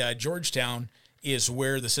 and Georgetown is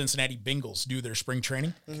where the Cincinnati Bengals do their spring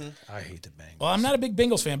training. I hate the Bengals. Well, I'm not a big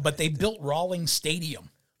Bengals fan, but they built Rawlings Stadium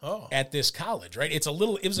at this college, right? It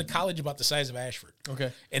was a college about the size of Ashford.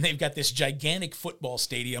 Okay. And they've got this gigantic football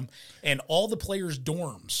stadium, and all the players'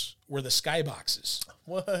 dorms were the skyboxes.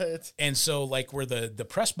 What? And so, like, where the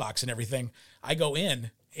press box and everything, I go in,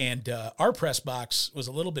 and our press box was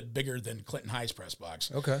a little bit bigger than Clinton High's press box.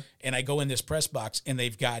 Okay. And I go in this press box, and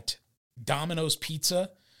they've got Domino's Pizza,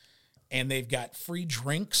 and they've got free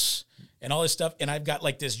drinks and all this stuff. And I've got,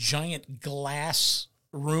 like, this giant glass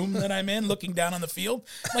room that I'm in looking down on the field.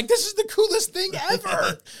 I'm like, this is the coolest thing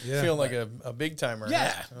ever. Feel like a big timer.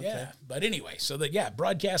 Yeah, huh? Okay. yeah. But anyway, so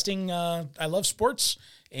broadcasting, I love sports.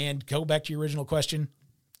 And go back to your original question,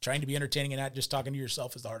 trying to be entertaining and not just talking to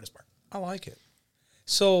yourself is the hardest part. I like it.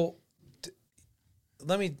 So,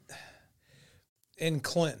 in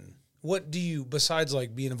Clinton, what do you, besides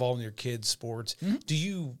like being involved in your kids' sports, do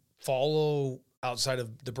you follow outside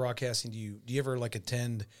of the broadcasting? Do you ever like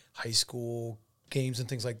attend high school games and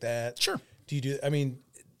things like that? Sure. Do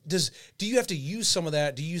you have to use some of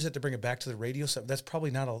that? Do you use it to bring it back to the radio? So that's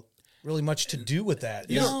probably not really much to do with that.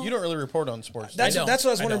 You don't really report on sports. That's what I was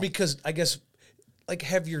I wondering don't. because I guess like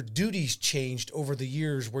have your duties changed over the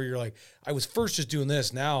years where you're like, I was first just doing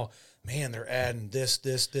this. Now, man, they're adding this,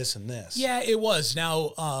 and this. Yeah, it was.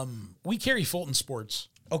 Now, we carry Fulton Sports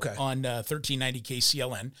Okay. on 1390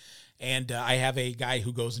 KCLN, and I have a guy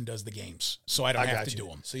who goes and does the games, so I don't have to do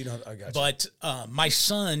them. So you know, I got you. But my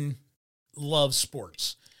son loves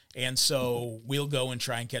sports, and so we'll go and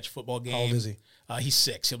try and catch a football game. How old is he? He's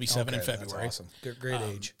 6. He'll be 7 in Okay, February. That's awesome. Great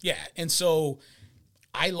age. Yeah, and so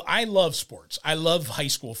I love sports. I love high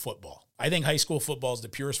school football. I think high school football is the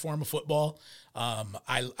purest form of football.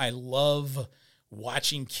 I love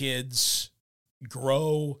watching kids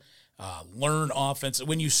grow, learn offense.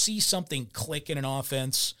 When you see something click in an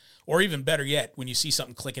offense, or even better yet, when you see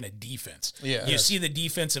something click in a defense, you see the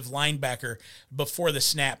defensive linebacker before the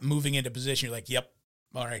snap moving into position. You're like, yep.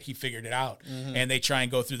 All right, he figured it out. And they try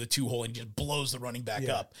and go through the 2-hole and just blows the running back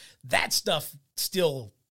up. That stuff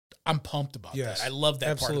still, I'm pumped about that. I love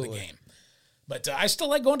that part of the game. But I still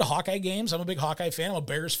like going to Hawkeye games. I'm a big Hawkeye fan. I'm a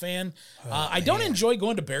Bears fan. I don't enjoy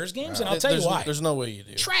going to Bears games, and I'll tell you why. There's no way you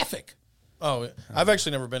do. Traffic. Oh, I've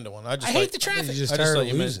actually never been to one. I hate the traffic. You just I just tired thought of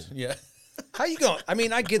you losing. meant, yeah. How you going? I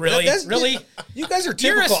mean, I get Really? that. Really? You guys are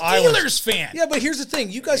You're a typical Steelers Iowans. fan. Yeah, but here's the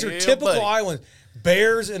thing. You guys are Yeah, typical buddy. Iowans.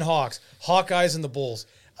 Bears and Hawks. Hawkeyes and the Bulls.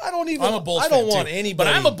 I'm a Bulls I fan don't want too. anybody.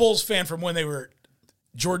 But I'm a Bulls fan from when they were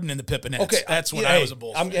Jordan and the Pippinettes. Okay, That's when I was a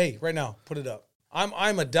Bulls fan. Hey, right now, put it up.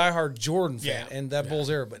 I'm a diehard Jordan fan Yeah, and that Bulls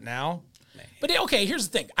era, but now, But okay, here's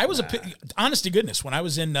the thing. I was honest to goodness, when I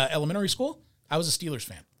was in elementary school, I was a Steelers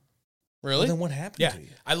fan. Really? then what happened Yeah. to you?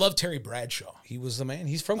 I love Terry Bradshaw. He was the man.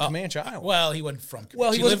 He's from Comanche, Iowa. Well, he wasn't from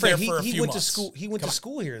Well, he lived wasn't there for a he few went months. to school. He went to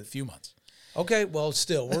school here. A few months. Okay, well,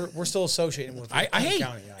 still, we're still associating with I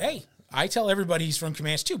County. hey, I tell everybody he's from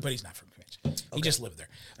Comanche too, but he's not from Comanche. He just lived there.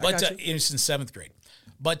 But got it was in 7th grade.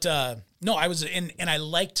 But no, I was in, and I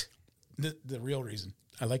liked the real reason.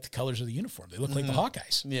 I liked the colors of the uniform. They looked like the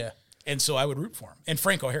Hawkeyes. Yeah. And so I would root for him. And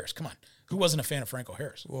Franco Harris, come on. Who wasn't a fan of Franco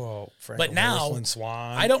Harris? Whoa, But now, Lynn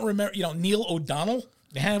Swan. I don't remember, Neil O'Donnell.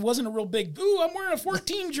 Yeah, it wasn't a real big, I'm wearing a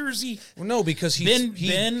 14 jersey. Well, no, because he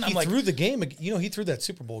I'm like, threw the game. He threw that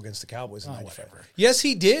Super Bowl against the Cowboys in '95. whatever. Yes,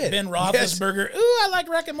 he did. Ben Yes. Roethlisberger, I like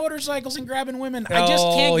wrecking moterscycles and grabbing women. I just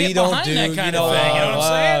can't get behind that kind of thing. You know what I'm wow,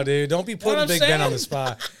 saying? dude, don't be putting what I'm Big Ben on saying? the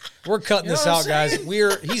spot. We're cutting You know this what out, I'm guys.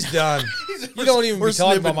 saying? He's done. You don't even we're be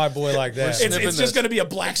talking snipping- about my boy like that. It's Snipping just this. going to be a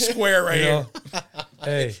black square right You here. know?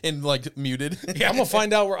 Hey, And like muted. I'm gonna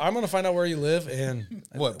find out where you live and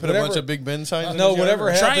What? Put whatever- a bunch of Big Ben signs. in No, his yard, whatever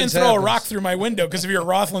or- happens. Try and throw a happens. rock through my window because if you're a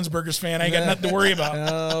Roethlisberger's fan, I ain't got nothing to worry about.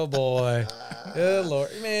 Oh boy, good lord,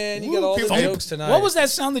 man, you got all the People- jokes tonight. What was that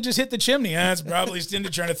sound that just hit the chimney? That's probably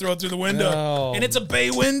Stenda trying to throw it through the window. No. And it's a bay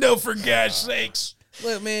window, for gosh sakes.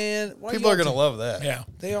 Look, man, why People you are gonna have love that. Yeah.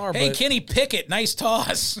 They are. Hey, but, Kenny Pickett, nice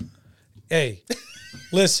toss. hey,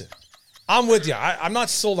 listen, I'm with you. I'm not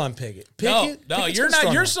sold on Pickett. No, Pickett you're Pickett's not.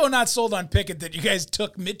 strong You're arm. so not sold on Pickett that you guys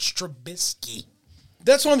took Mitch Trubisky.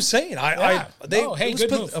 That's what I'm saying. Yeah. Oh, hey, it was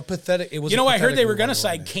good move. a pathetic. It was. You know, I heard they were going to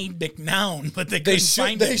sign Cade McNown, but they They couldn't should.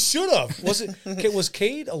 find They him. should have. Was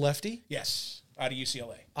Cade a lefty? Yes, out of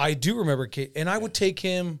UCLA. I do remember Cade, and I would take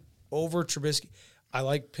him over Trubisky. I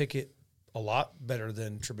like Pickett a lot better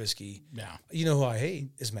than Trubisky. Yeah. You know who I hate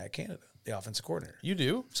is Matt Canada. the offensive coordinator. You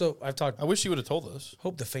do? So I've talked. I wish you would have told us.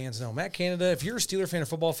 Hope the fans know. Matt Canada, if you're a Steeler fan or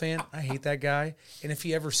football fan, I hate that guy. And if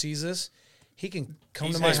he ever sees this, he can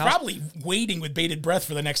come to my He's house. probably waiting with bated breath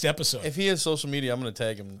for the next episode. If he has social media, I'm going to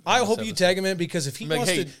tag him. I hope you tag him in because if he Like,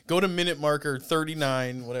 wants hey, to go to minute marker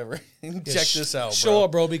 39, whatever. Check this out, show bro.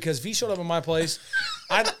 up, bro, because if he showed up in my place,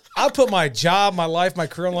 I'll put my job, my life, my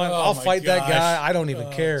career on the line. I'll my fight that gosh. guy. I don't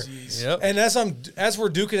even care. Jeez. Yep. And as we're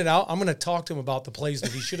duking it out, I'm going to talk to him about the plays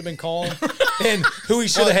that he should have been calling and who he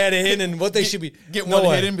should have had in and what they should be. Get No one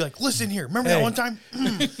way. hit in and be like, listen here. Remember that Hey. one time?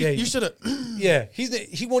 Yeah, You should have. Yeah,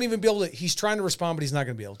 he won't even be able to. He's trying to respond, but he's not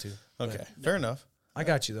going to be able to. Okay, fair enough. I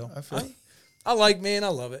got you though. I feel it. I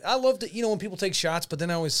love it. I love to, when people take shots, but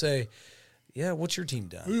then I always say, yeah, what's your team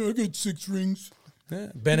done? I got 6 rings. Yeah,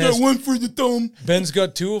 Ben Got has, one for the thumb. Ben's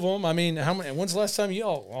got 2 of them. I mean, how many? When's the last time you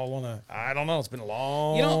all want to? I don't know. It's been a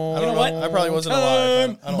long. You know I don't know. what? I probably wasn't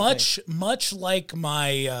alive. I don't Much like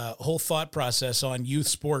my whole thought process on youth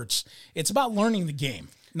sports, it's about learning the game,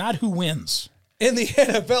 not who wins. In the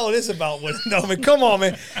NFL, it is about winning. No, I mean, come on,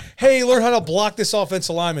 man. Hey, learn how to block this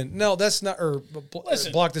offensive lineman. No, that's not. Or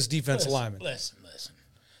block this defensive lineman. Listen.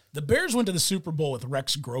 The Bears went to the Super Bowl with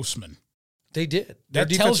Rex Grossman. They did. Their That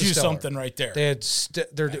defense tells was you stellar. something right there. They had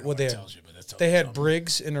what they had. tells you, but that tells They you had something.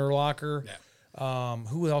 Briggs in their locker. Yeah.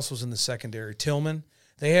 Who else was in the secondary? Tillman.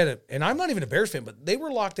 They had and I'm not even a Bears fan, but they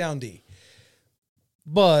were locked down D.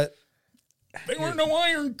 But They weren't no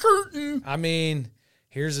Iron Curtain. I mean,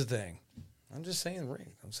 here's the thing. I'm just saying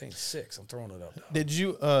ring. I'm saying 6. I'm throwing it up. Did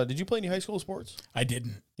you play any high school sports? I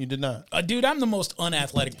didn't. You did not. Dude, I'm the most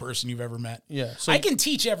unathletic person you've ever met. Yeah. So I can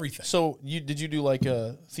teach everything. So did you do like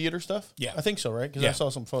theater stuff? Yeah. I think so, right? Because I Yeah. saw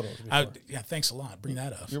some photos. Before. Yeah, thanks a lot. Bring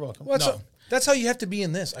that up. You're welcome. Well, No. that's how you have to be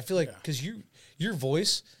in this. I feel like because your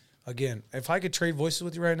voice, again, if I could trade voices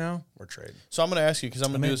with you right now, we're trading. So I'm going to ask you because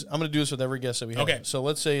I'm going to do this. I'm going to do this with every guest that we have. Okay. So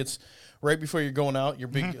let's say it's right before you're going out, your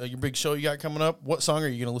big show you got coming up. What song are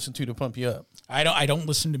you going to listen to pump you up? I don't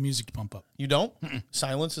listen to music to pump up. You don't?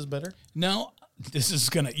 Silence is better. No,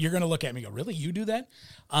 you're gonna look at me and go, really? You do that?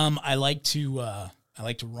 I like to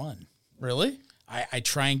run. Really? I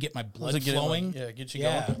try and get my blood Get it like- flowing. get you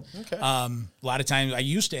Yeah. going. Okay. A lot of times I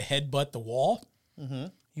used to headbutt the wall.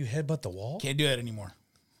 You headbutt the wall? Can't do that anymore.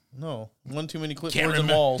 No, one too many Can't clipboards and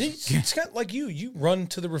remember. walls. It's kind of like you run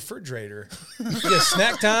to the refrigerator. Yeah,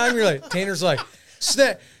 snack time. You're like, Tanner's like,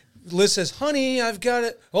 snack. Liz says, honey, I've got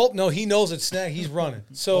it. Oh, no, he knows it's snack. He's running.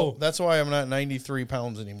 So That's why I'm not 93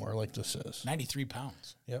 pounds anymore, like this says. 93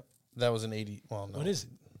 pounds. Yep. That was an 80. Well, no. What is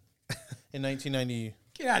it? In 1990.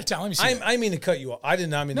 Get out of town. Let me see. I mean to cut you off. I did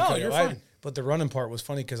not mean to No, cut you you're off. fine. But the running part was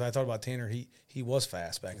funny because I thought about Tanner. He was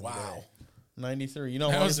fast back in the Wow. day. 93. You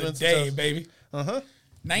know That how was long a it's been since I day, was- baby. Uh-huh.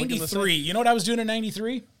 93. You know what I was doing in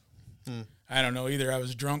 93? I don't know either. I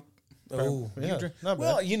was drunk. Oh, Yeah, not bad.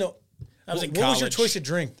 well, I was in what was your college. choice of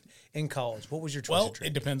drink in college? What was your choice Well, of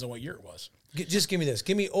drink? it depends on what year it was. Just give me this.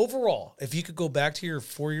 Give me overall. If you could go back to your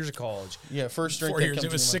 4 years of college. Yeah, first drink 4 that years. comes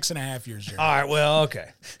It was to mind. 6.5 years. Jeremy. All right. Well, okay.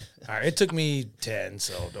 All right. It took me 10,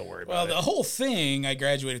 so don't worry Well, about the whole thing, I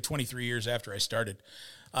graduated 23 years after I started.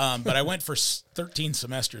 But I went for 13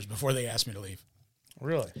 semesters before they asked me to leave. it.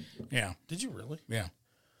 Really? Yeah. Did you really? Yeah.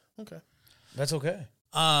 Okay. That's okay.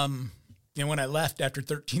 And when I left after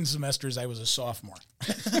 13 semesters, I was a sophomore.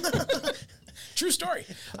 True story.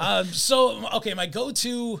 Okay, my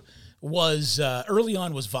go-to was, early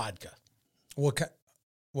on was vodka.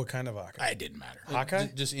 What kind of vodka? It didn't matter. Hawkeye?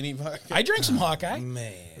 Just any vodka. I drank some Hawkeye.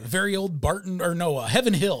 Man. Very old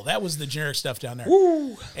Heaven Hill. That was the generic stuff down there.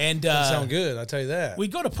 Woo. And Sound good. I'll tell you that.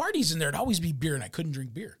 we'd go to parties and there'd always be beer, and I couldn't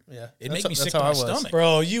drink beer. Yeah. It'd That's make me how- sick that's to how my I was. stomach.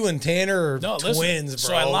 Bro, you and Tanner are No, listen, twins, bro.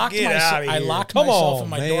 So I locked, Get outta I here. locked Come myself on, in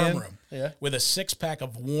my man. dorm room Yeah. with a 6-pack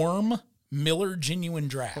of warm Miller Genuine I'm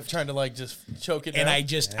Draft. trying to just choke it down.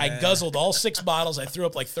 And I guzzled all 6 bottles. I threw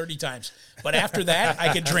up like 30 times. But after that,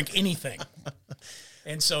 I could drink anything.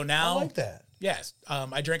 And so now, I like that. yes,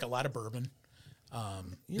 I drank a lot of bourbon.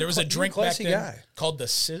 There was you're a a drink back classy then guy.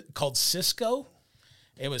 called Cisco.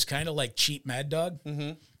 It was kind of like cheap Mad Dog.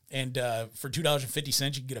 Mm-hmm. And for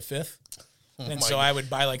 $2.50, you could get a fifth. And so I would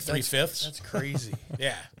buy like 3/5. That's crazy.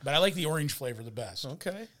 Yeah, but I like the orange flavor the best.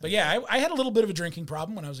 Okay. But yeah, I had a little bit of a drinking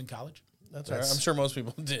problem when I was in college. That's all right. I'm sure most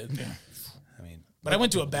people did. I mean, But I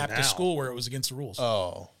went to a Baptist now. school where it was against the rules.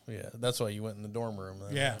 Oh, yeah. That's why you went in the dorm room.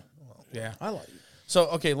 Then. Yeah. Yeah. I like it. So,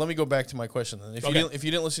 okay, let me go back to my question then. If Okay.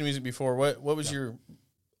 you didn't listen to music before, what was your,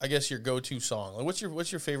 I guess, your go-to song? Like,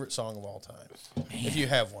 what's your favorite song of all time? If you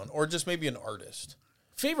have one, or just maybe an artist.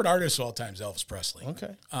 Favorite artist of all time is Elvis Presley.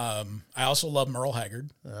 Okay. I also love Merle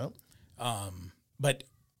Haggard. Yeah. But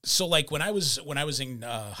so like when I was in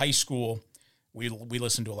high school, we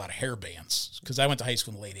listened to a lot of hair bands because I went to high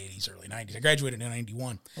school in the late 80s, early 90s. I graduated in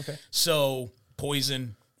 91. Okay. So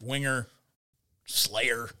Poison, Winger,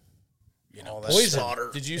 Slayer, Slaughter.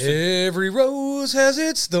 Did you? Every rose has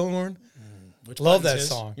its thorn. Which Love button's that his?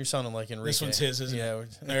 song. You're sounding like Enrique. This one's his, isn't it? Yeah.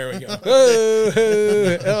 There we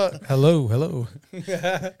go. Hello.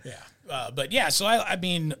 Yeah. But yeah, so I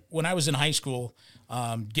mean, when I was in high school,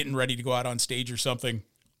 getting ready to go out on stage or something,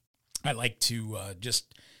 I like to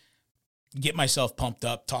just get myself pumped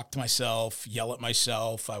up, talk to myself, yell at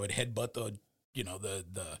myself. I would headbutt the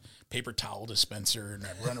paper towel dispenser, and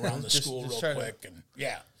I'd run around the school real quick, and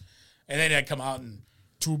then I'd come out and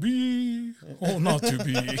to be, not to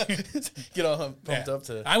be. Get all pumped up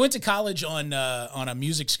to. I went to college on a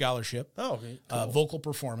music scholarship. Oh, okay, cool. Vocal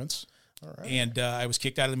performance. All right. And I was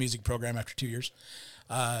kicked out of the music program after 2 years.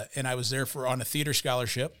 And I was there on a theater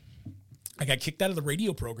scholarship. I got kicked out of the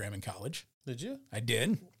radio program in college. Did you? I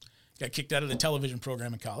did. Got kicked out of the television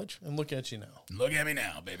program in college. And look at you now. Look at me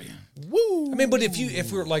now, baby. Woo! I mean, but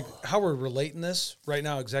if we're like how we're relating this right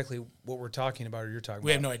now, exactly what we're talking about or you're talking about.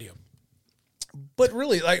 We have no idea. But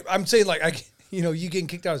really, like I'm saying, like you getting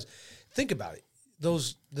kicked out. Think about it.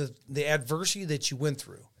 The adversity that you went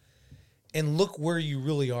through, and look where you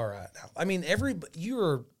really are at now. I mean,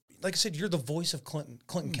 you're like I said, you're the voice of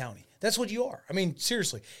Clinton County. That's what you are. I mean,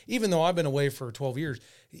 seriously. Even though I've been away for 12 years,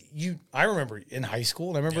 I remember in high school,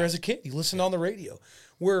 and I remember as a kid, you listened on the radio.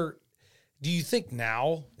 Where do you think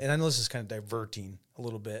now? And I know this is kind of diverting a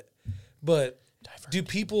little bit, but do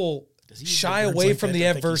people shy away from the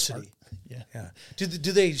adversity? Yeah. Do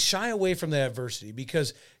they shy away from the adversity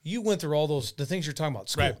because you went through all the things you're talking about?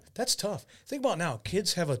 School, right. That's tough. Think about now.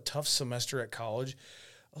 Kids have a tough semester at college.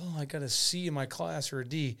 Oh, I got a C in my class or a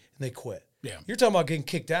D, and they quit. Yeah. You're talking about getting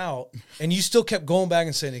kicked out, and you still kept going back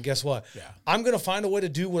and saying, and guess what? Yeah. I'm going to find a way to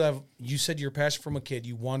do what you said you're passionate from a kid.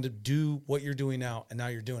 You wanted to do what you're doing now, and now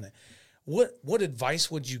you're doing it. What advice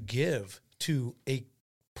would you give to a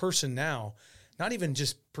person now, not even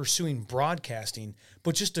just pursuing broadcasting,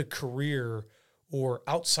 but just a career or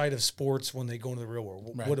outside of sports when they go into the real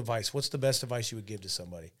world? Right. What advice? What's the best advice you would give to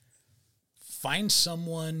somebody? Find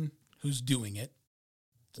someone who's doing it,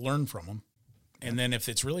 learn from them, and then if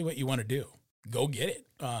it's really what you want to do, go get it.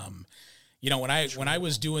 When I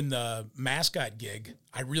was doing the mascot gig,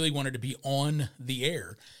 I really wanted to be on the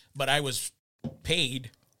air, but I was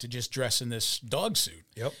paid to just dress in this dog suit.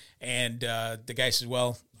 Yep. And the guy said,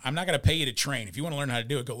 well, I'm not going to pay you to train. If you want to learn how to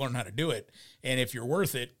do it, go learn how to do it. And if you're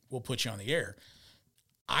worth it, we'll put you on the air.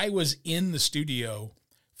 I was in the studio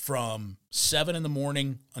from 7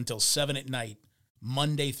 a.m. until 7 p.m,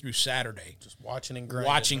 Monday through Saturday. Just watching and grinding.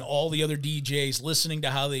 Watching all the other DJs, listening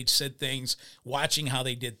to how they said things, watching how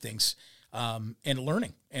they did things, and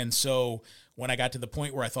learning. And so when I got to the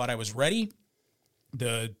point where I thought I was ready,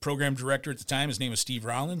 the program director at the time, his name was Steve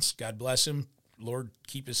Rollins, God bless him, Lord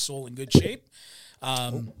keep his soul in good shape.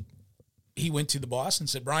 He went to the boss and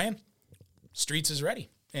said, Brian, Streets is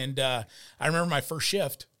ready. And I remember my first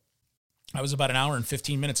shift. I was about an hour and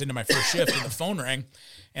 15 minutes into my first shift, and the phone rang,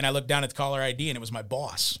 and I looked down at the caller ID, and it was my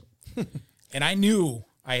boss. And I knew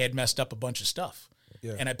I had messed up a bunch of stuff.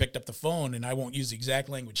 Yeah. And I picked up the phone, and I won't use the exact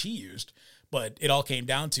language he used, but it all came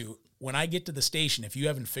down to, when I get to the station, if you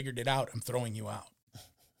haven't figured it out, I'm throwing you out.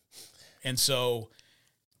 And so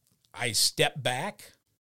I stepped back,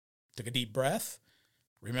 took a deep breath,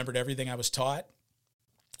 remembered everything I was taught.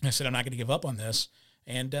 I said, I'm not going to give up on this.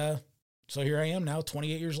 And so here I am now,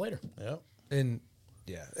 28 years later. Yeah. And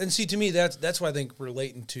see, to me, that's why I think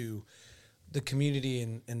relating to the community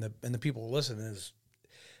and the people who listen is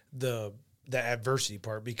the adversity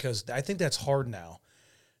part, because I think that's hard now.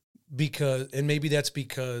 And maybe that's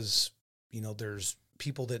because, there's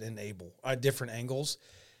people that enable different angles.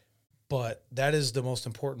 But that is the most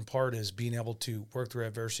important part, is being able to work through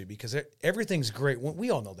adversity, because everything's great. We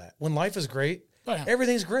all know that. When life is great,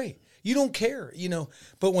 everything's great. You don't care,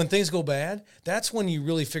 But when things go bad, that's when you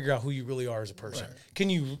really figure out who you really are as a person. Right.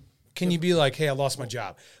 Can you be like, hey, I lost my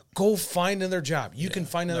job. Go find another job. You can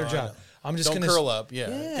find another job. I'm just going to curl up.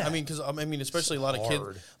 Yeah. I mean, because especially a lot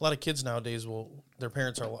of kids nowadays their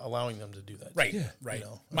parents are allowing them to do that. Right. Yeah. Right.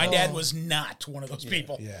 My dad was not one of those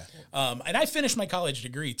people. Yeah. And I finished my college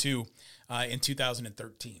degree too, in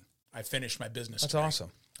 2013. I finished my business. That's degree. Awesome.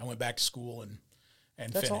 I went back to school and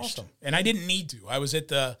That's finished. Awesome. And I didn't need to. I was at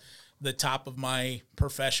the top of my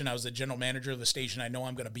profession. I was the general manager of the station I know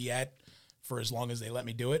I'm going to be at for as long as they let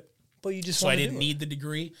me do it. But you just so I didn't need the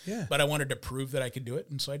degree, but I wanted to prove that I could do it,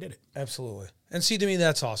 and so I did it. Absolutely. And see, to me,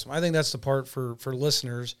 that's awesome. I think that's the part for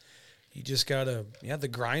listeners. You just got to, the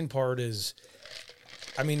grind part is,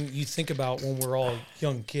 you think about when we're all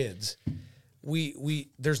young kids,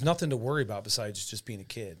 there's nothing to worry about besides just being a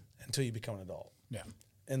kid until you become an adult. Yeah.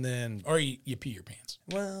 And then, Or you pee your pants.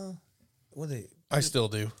 well, I still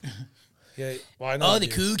do. Yeah, well, I know. the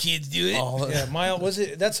cool kids do it. Yeah, Miles,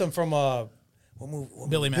 that's from what movie?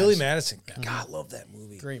 Billy Billy Madison. Madison. God, love that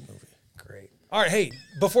movie. Great movie. Great. All right, hey,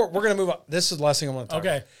 before we're gonna move on, this is the last thing I'm gonna talk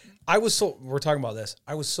about. Okay. We're talking about this.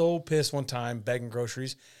 I was so pissed one time begging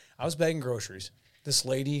groceries. I was begging groceries. This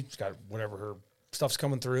lady's got whatever her stuff's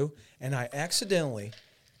coming through, and I accidentally,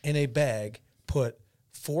 in a bag, put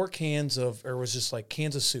 4 cans of, or it was just like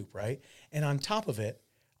cans of soup, right? And on top of it,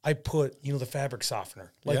 I put, the fabric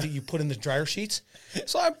softener, that you put in the dryer sheets.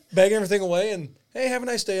 So I bag everything away and, hey, have a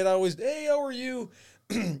nice day. And I always, hey, how are you?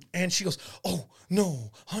 And she goes, oh,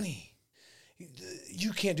 no, honey,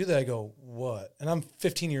 you can't do that. I go, what? And I'm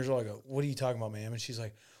 15 years old. I go, what are you talking about, ma'am? And she's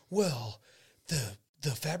like, well, the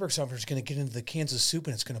fabric softener is going to get into the cans of soup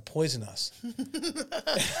and it's going to poison us. And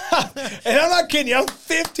I'm not kidding you. I'm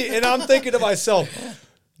 50 and I'm thinking to myself,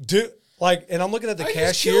 dude, and I'm looking at the cashier.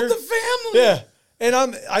 Just killed the family. Yeah. And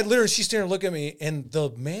I literally, she's standing there looking at me, and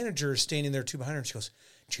the manager is standing there too behind her, and she goes,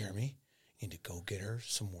 Jeremy, you need to go get her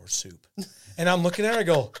some more soup. And I'm looking at her, I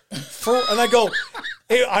go,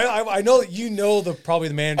 hey, I know that probably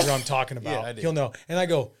the manager I'm talking about. Yeah, I do. He'll know. And I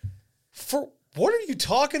go, what are you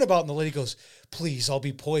talking about? And the lady goes, please, I'll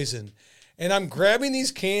be poisoned. And I'm grabbing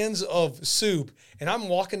these cans of soup, and I'm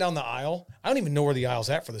walking down the aisle. I don't even know where the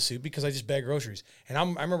aisle's at for the soup because I just bag groceries. And I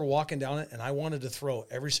remember walking down it, and I wanted to throw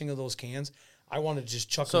every single of those cans. I wanted to just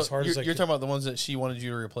chuck them as hard as I could. You're talking about the ones that she wanted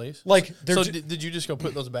you to replace? Did you just go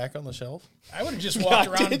put those back on the shelf? I would have just walked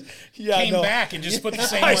around, came back, and just put the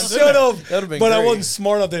same I ones in should there. have, That would have been but great. I wasn't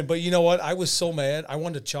smart enough then. But you know what? I was so mad. I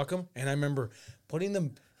wanted to chuck them, and I remember putting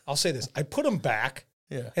them. I'll say this: I put them back.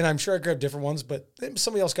 Yeah. And I'm sure I grabbed different ones, but then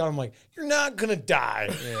somebody else got them. Like, you're not gonna die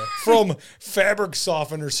from fabric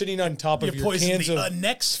softener sitting on top of You your poisoned cans the of.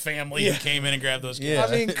 next family who came in and grabbed those cans. Yeah.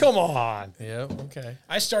 I mean, come on. Yeah, okay.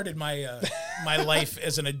 I started my my life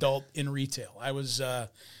as an adult in retail. I was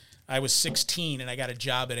 16 and I got a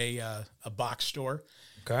job at a box store.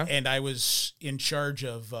 Okay. And I was in charge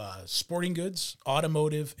of sporting goods,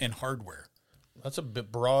 automotive, and hardware. That's a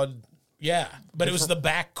bit broad. Yeah, but it was the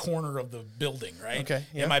back corner of the building, right? Okay,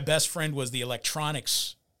 yeah. And my best friend was the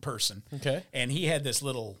electronics person. Okay. And he had this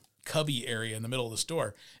little cubby area in the middle of the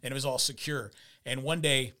store, and it was all secure. And one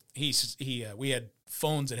day, we had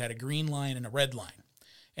phones that had a green line and a red line.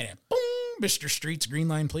 And it, boom, Mr. Streets, green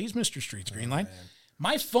line, please, Mr. Streets, green line. Man.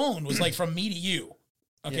 My phone was like from me to you.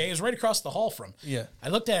 Okay, it was right across the hall from. Yeah. I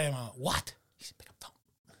looked at him, I went, what? He said, pick up the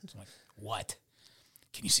phone. So I'm like, what?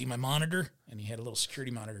 Can you see my monitor? And he had a little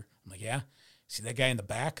security monitor. I'm like, yeah. See that guy in the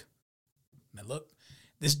back? And I look.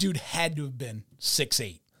 This dude had to have been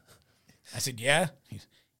 6'8". I said, yeah.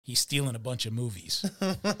 He's stealing a bunch of movies.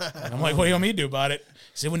 And I'm like, what do you want me to do about it? He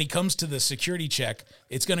said, when he comes to the security check,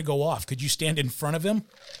 it's going to go off. Could you stand in front of him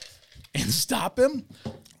and stop him?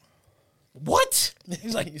 What?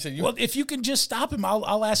 He's like, well, if you can just stop him,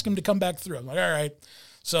 I'll ask him to come back through. I'm like, all right.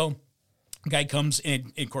 So guy comes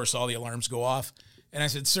in, and of course, all the alarms go off. And I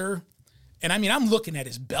said, sir, and I mean, I'm looking at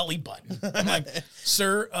his belly button. I'm like,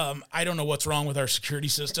 sir, I don't know what's wrong with our security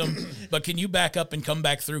system, but can you back up and come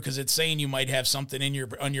back through? Because it's saying you might have something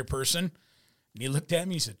on your person. And he looked at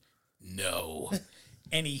me, he said, no.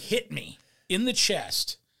 And he hit me in the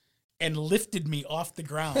chest and lifted me off the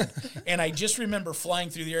ground. And I just remember flying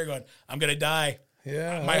through the air going, I'm going to die.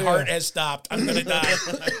 Yeah, my heart has stopped. I'm going to die.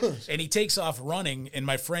 And he takes off running, and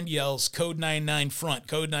my friend yells, code 99 front,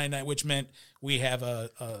 code 99, which meant we have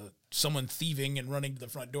someone thieving and running to the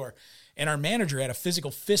front door. And our manager had a physical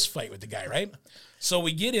fist fight with the guy, right? So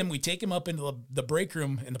we get him, we take him up into the break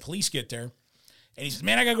room, and the police get there. And he says,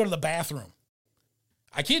 man, I got to go to the bathroom.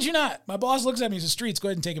 I kid you not. My boss looks at me and says, Streets, go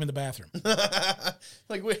ahead and take him in the bathroom.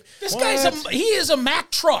 Like, wait, this guy's he is a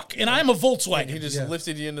Mack truck, and I'm a Volkswagen. He just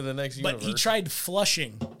lifted you into the next universe. But he tried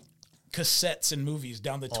flushing cassettes and movies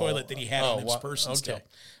down the toilet that he had on his person still.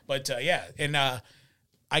 But, yeah, and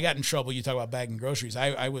I got in trouble. You talk about bagging groceries.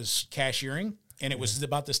 I was cashiering, and it was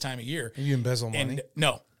about this time of year. You embezzle money? And,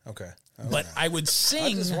 no. Okay. But I would sing.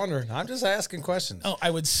 I'm just wondering. I'm just asking questions. Oh,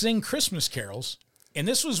 I would sing Christmas carols. And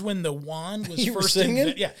this was when the wand was you first were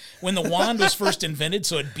singing? when the wand was first invented,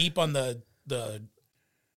 so it'd beep on the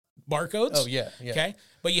barcodes. Oh, yeah. Okay?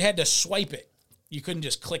 But you had to swipe it. You couldn't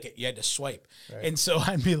just click it. You had to swipe. Right. And so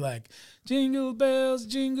I'd be like, jingle bells,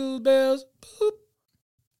 boop,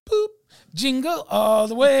 boop, jingle all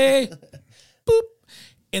the way, boop.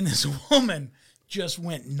 And this woman just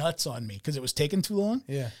went nuts on me because it was taking too long.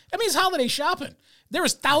 Yeah. I mean, it's holiday shopping. There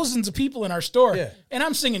was thousands of people in our store, Yeah. and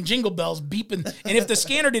I'm singing Jingle Bells, beeping. And if the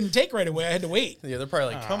scanner didn't take right away, I had to wait. Yeah, they're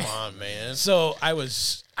probably like, come on, man. So I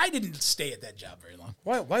didn't stay at that job very long.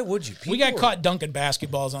 Why would you? We got caught dunking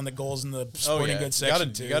basketballs on the goals in the sporting goods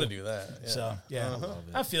section too. You got to do that. Yeah. So yeah,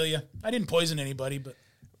 I feel you. I didn't poison anybody, but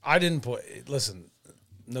I didn't listen,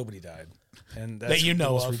 nobody died. And that's that you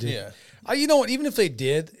know most of. ridiculous. Yeah. You know what? Even if they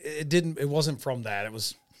did, it wasn't from that. It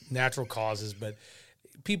was natural causes, but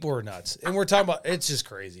people are nuts. And we're talking about, it's just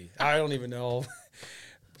crazy. I don't even know.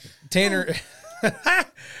 Tanner,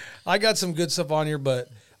 I got some good stuff on here, but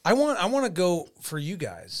I want to go for you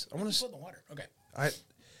guys. I want to Put in the water. Okay.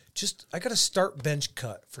 I got a start bench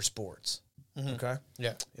cut for sports. Okay.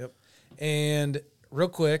 Yeah. Yep. And real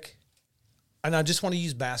quick, and I just want to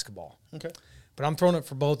use basketball. Okay. But I'm throwing it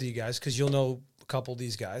for both of you guys because you'll know a couple of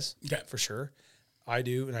these guys. Okay. For sure. I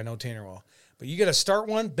do, and I know Tanner will. But you got to start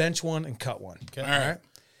one, bench one, and cut one. Okay. All right.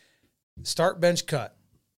 Start, bench, cut.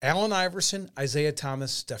 Allen Iverson, Isaiah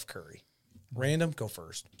Thomas, Steph Curry. Random, go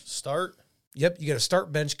first. Start. Yep, you got to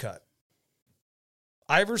start, bench, cut.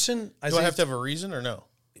 Iverson, Do Isaiah. I have to have a reason or no?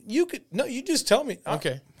 You could no. You just tell me.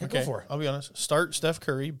 Okay. Go for it. I'll be honest. Start Steph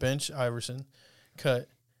Curry, bench Iverson, cut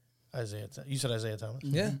Isaiah. You said Isaiah Thomas.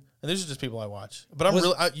 Yeah. And these are just people I watch. But I'm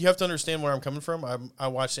you have to understand where I'm coming from. I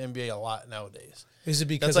watch the NBA a lot nowadays. Is it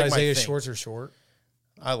because That's like my Isaiah thing. shorts are short?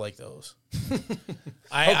 I like those.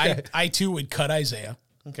 I too would cut Isaiah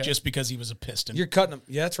Okay. just because he was a Piston. You're cutting him.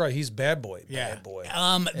 Yeah, that's right. He's bad boy. yeah. Bad boy.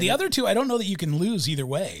 The other two, I don't know that you can lose either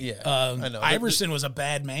way. Yeah, I know. Iverson was a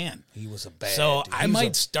bad man. He was a bad. So dude. I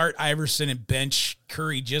might start Iverson and bench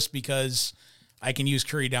Curry just because I can use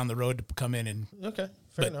Curry down the road to come in and. Okay.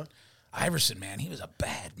 Fair enough. Iverson, man, he was a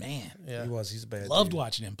bad man. Yeah. He was. He's a bad. Loved dude.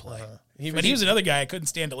 watching him play. He But he was another guy I couldn't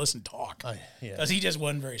stand to listen talk yeah. because he just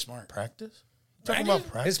wasn't very smart. Practice? Talking about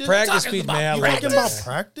practice? His practice Talking speed, about man. I practice. loved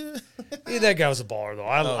Talking him. about practice? Yeah, that guy was a baller, though.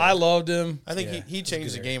 I loved him. I think Yeah, he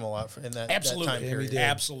changed the game a lot in that Absolutely. time Yeah, he period. did.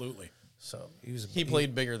 Absolutely. So was- he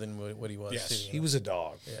played bigger than what he was. Yes. Too, He was a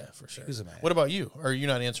dog. Yeah, for sure. He was a man. What about you? Or are you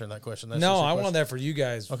not answering that question? That's No, just a I question. wanted that for you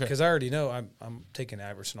guys Okay. because I already know I'm taking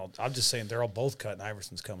Iverson. I'm just saying they're all both cut and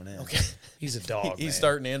Iverson's coming in. Okay, he's a dog. He's man.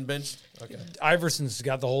 starting and bench. Okay. Iverson's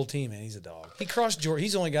got the whole team, and he's a dog. He crossed Jordan.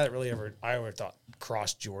 He's the only guy that really I ever thought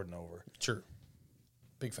crossed Jordan over. True.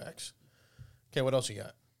 Big facts. Okay, what else you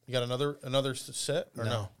got? You got another set or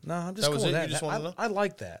no? No, I'm just That going was with it? that. You just wanted to know? I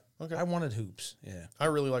like that. Okay. I wanted hoops. Yeah. I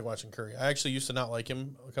really like watching Curry. I actually used to not like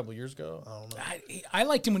him a couple of years ago. I don't know. I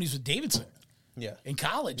liked him when he was with Davidson Yeah. in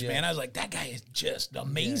college, man. I was like, that guy is just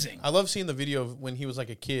amazing. I love seeing the video of when he was like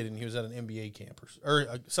a kid and he was at an NBA camp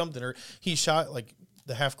or something, or he shot like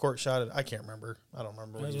the half court shot. I can't remember. I don't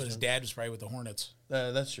remember. That was he when was his doing. dad was probably with the Hornets.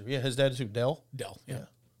 That's true. Yeah, his dad's who? Dell? Dell, yeah.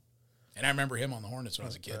 And I remember him on the Hornets when I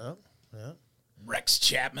was a kid. Yeah. Rex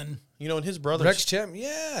Chapman. You know, and his brother Rex Chapman.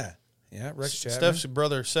 Yeah. Rex Chapman. Steph's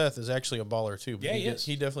brother Seth is actually a baller too. But Yeah, he is.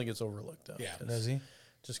 He definitely gets overlooked though. Yeah. Does he?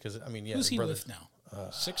 Just because yeah. Who's his he brother- with now?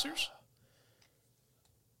 Sixers?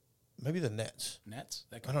 Maybe the Nets. Nets?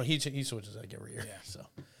 That I could don't know. He switches like every year. Yeah. So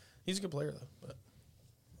he's a good player though. But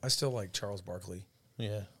I still like Charles Barkley.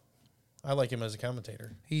 yeah, I like him as a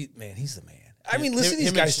commentator. He's the man. I mean, listen to these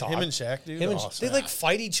him guys and, talk. Him and Shaq, dude. Him and awesome. they like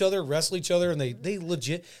fight each other, wrestle each other, and they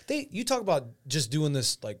legit. You talk about just doing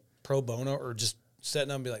this like pro bono or just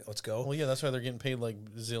setting up and be like, let's go. Well, yeah, that's why they're getting paid like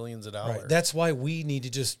zillions of dollars. Right. That's why we need to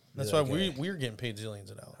just. That's be why like, hey, we're getting paid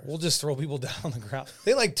zillions of dollars. we'll just throw people down on the ground.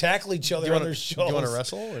 They like tackle each other do you on wanna, their shows. Do you want to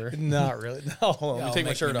wrestle or? Not really. No. Hold on, let Y'all me take my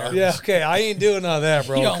make shirt me off. nervous. Yeah. Okay. I ain't doing none of that,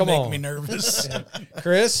 bro. you don't Come make on, me nervous.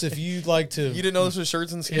 Chris. If you'd like to. You didn't know this was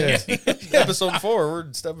shirts and skins. Episode 4,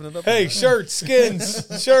 we're stepping it up. Hey, shirts,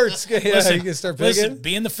 skins, shirts. Yeah, Listen, you can start listen, picking.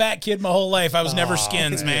 being the fat kid my whole life, I was never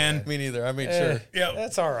skins, man. Me neither. I made sure. Yeah.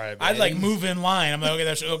 That's all right. I'd man. like move in line. I'm like, okay,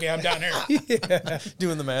 that's okay. I'm down here.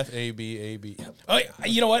 Doing the math. A B A B. Oh,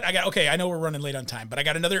 you know what? I know we're running late on time, but I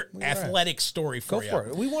got another athletic story for Go you. for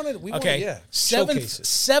it. We wanted. Okay. Yeah. Seventh Showcase it.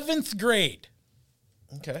 seventh grade.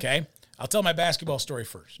 Okay. Okay. I'll tell my basketball story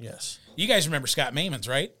first. Yes. You guys remember Scott Mamons,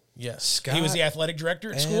 right? Yes. Scott, He was the athletic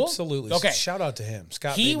director at school. Absolutely. Okay. Shout out to him,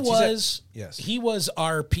 Scott. He Mamons. was. Yes. He was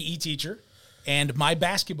our PE teacher and my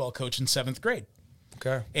basketball coach in 7th grade.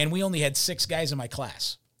 Okay. And we only had 6 guys in my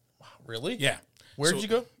class. Really? Yeah. Where'd So, you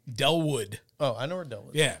go? Delwood. Oh, I know where Dell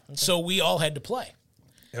is. Yeah. So we all had to play.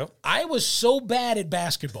 Yep. I was so bad at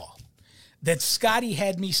basketball that Scotty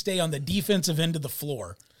had me stay on the defensive end of the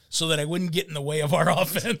floor so that I wouldn't get in the way of our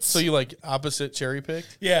offense. So you like opposite cherry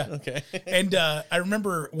picked? yeah. Okay. And I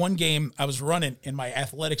remember one game I was running and my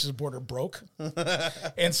athletics supporter broke.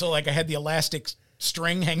 And so like I had the elastic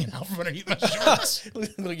string hanging out from underneath my shorts.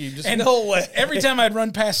 Look, you just And No way. every time I'd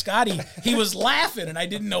run past Scotty, he was laughing, and I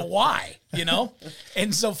didn't know why, you know?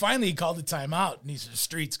 And so finally he called the timeout, and he said,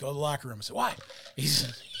 Streets, go to the locker room. I said, why? He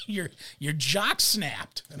said, your jock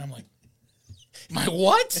snapped. And I'm like, my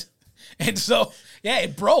what? And so, yeah,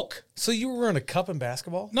 it broke. So you were wearing a cup in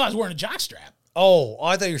basketball? No, I was wearing a jock strap. Oh,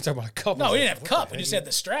 I thought you were talking about a cup. No, I was we like, didn't have what cup. the We just heck? had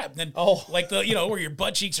the strap. And then, Oh. like where your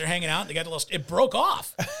butt cheeks are hanging out, and they got a little. It broke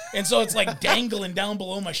off, and so it's like dangling down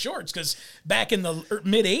below my shorts. Because back in the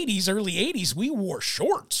mid '80s, early '80s, we wore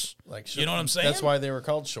shorts. like, You know what I'm saying? That's why they were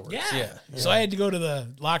called shorts. Yeah. Yeah. So I had to go to the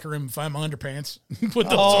locker room and find my underpants, put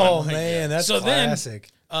those Oh on. man, that's So then- classic.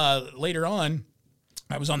 Later on,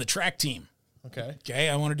 I was on the track team. Okay. Okay,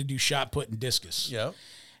 I wanted to do shot put and discus. Yep.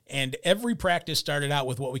 And every practice started out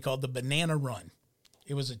with what we called the banana run.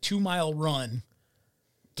 It was a 2-mile run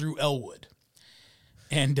through Elwood.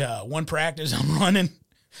 And one practice, I'm running,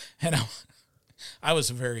 and I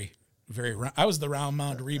was I was the round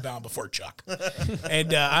mound rebound before Chuck.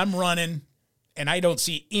 And I'm running, and I don't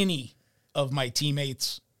see any of my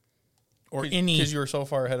teammates or any. Because you were so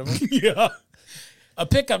far ahead of them. Yeah. A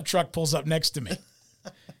pickup truck pulls up next to me.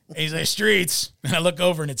 And he's like, Streets. And I look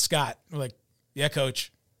over, and it's Scott. I'm like, yeah,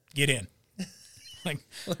 coach, get in. Like,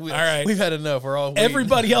 all right. We've had enough. We're all waiting.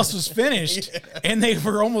 Everybody else was finished, and they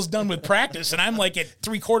were almost done with practice, and I'm like at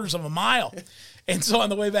 3/4 of a mile. And so on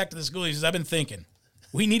the way back to the school, he says, I've been thinking,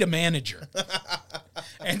 we need a manager.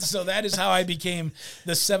 And so that is how I became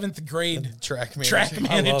the 7th grade track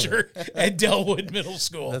manager at Delwood Middle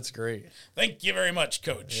School. That's great. Thank you very much,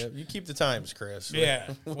 coach. Yeah, you keep the times, Chris. Yeah.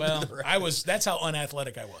 Well, that's how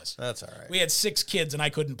unathletic I was. That's all right. We had 6 kids, and I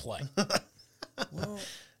couldn't play. Well,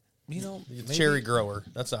 you know, maybe- Cherry grower.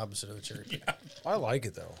 That's the opposite of a cherry. Yeah. I like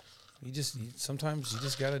it though. Sometimes you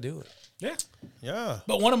just got to do it. Yeah. Yeah.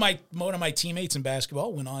 But one of my teammates in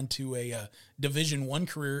basketball went on to a Division I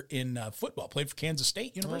career in football. Played for Kansas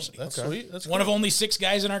State University. That's sweet. That's One cool. of only 6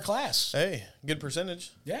 guys in our class. Hey, good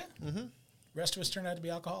percentage. Yeah. Mm-hmm. Rest of us turned out to be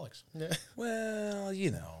alcoholics. Yeah. Well,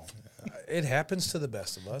 you know, it happens to the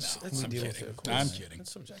best of us. We deal with it. I'm kidding.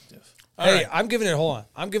 It's subjective. Hey, I'm giving it. Hold on,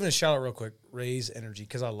 I'm giving a shout out real quick. Raise Energy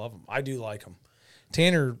because I love them. I do like them.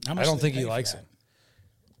 Tanner, How I much don't do they think pay he for likes that? it.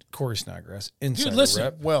 Corey Snodgrass, insider Dude, listen.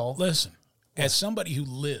 rep. Well, Listen, as somebody who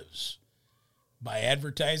lives by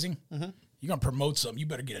advertising, you're going to promote something, you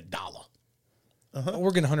better get $1.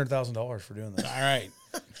 We're getting $100,000 for doing that. All right.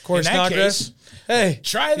 Corey In that Snodgrass, case, hey,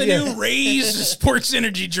 try the yeah. new Raise Sports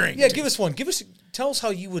Energy drink. Yeah, give us one. Tell us how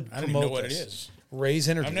you would I don't even promote know what this. it is. Raise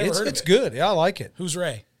Energy. I've never heard of It's it. good. Yeah, I like it. Who's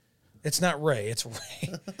Ray? It's not Ray. It's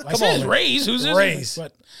Ray. I said Raise. Who's this? Raise.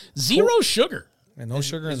 But 0 sugar. And no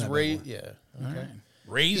sugar in is that. Ray. big one. Yeah. Okay.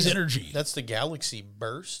 Raise Energy. That's the Galaxy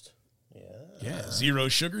Burst. Yeah, 0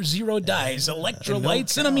 sugar, 0 dyes,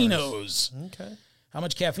 electrolytes, and aminos. Okay. How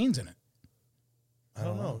much caffeine's in it? I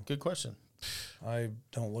don't know. Good question. I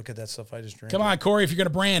don't look at that stuff. I just drink. Come on, Corey, if you're going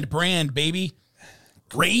to brand, baby.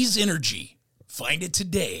 Raise Energy. Find it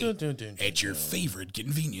today Dun, dun, dun, dun, at your favorite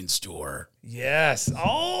convenience store. Yes.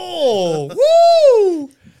 Oh, woo!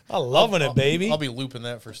 I'm loving it, baby. I'll be looping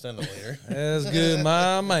that for Stenda later. That's good,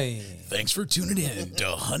 my man. Thanks for tuning in to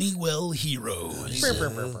Honeywell Heroes.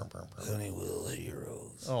 Honeywell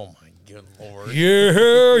Heroes. Oh my good lord.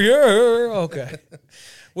 Yeah. Okay.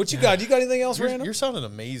 What you got? You got anything else, random? You're sounding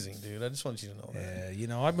amazing, dude. I just want you to know that. Yeah, you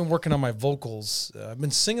know, I've been working on my vocals. I've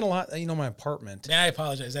been singing a lot, you know, in my apartment. Man, I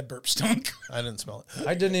apologize. That burp stunk. I didn't smell it.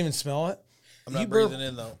 I didn't even smell it. I'm not You burp- breathing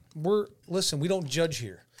in though. Listen, we don't judge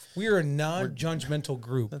here. We are a non-judgmental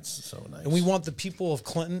group. That's so nice. And we want the people of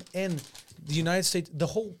Clinton and the United States, the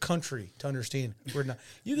whole country, to understand we're not.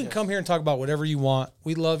 You can come here and talk about whatever you want.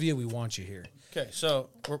 We love you. We want you here. Okay, so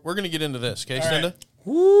we're gonna get into this, okay, All Stenda? right.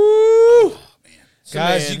 Woo! So,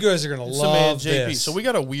 Guys, man, you guys are gonna so, man, love JP. this. So we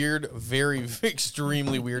got a weird, very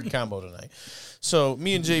extremely weird combo tonight. So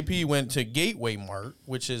me and JP went to Gateway Mart,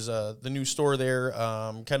 which is the new store there,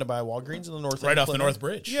 kind of by Walgreens in the north. Right end of off the Clinton. North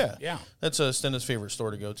Bridge. Yeah, Yeah. That's Stenda's favorite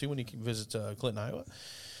store to go to when he visits Clinton, Iowa.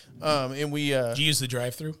 And we Do you use the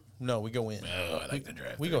drive-through? no, we go in. Oh, I like the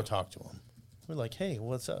drive-through. We go talk to him. We're like, hey,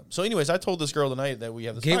 what's up? So, anyways, I told this girl tonight that we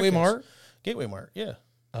have this Gateway podcast. Mart? Gateway Mart, yeah.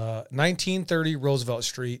 1930 Roosevelt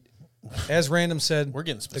Street. As Random said, We're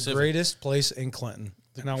getting the specific. greatest place in Clinton,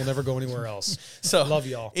 and I will never go anywhere else. So Love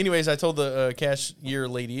y'all. Anyways, I told the cashier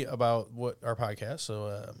lady about what our podcast,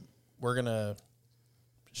 so we're gonna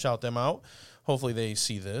shout them out. Hopefully, they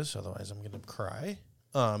see this. Otherwise, I'm gonna cry.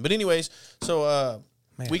 But anyways, so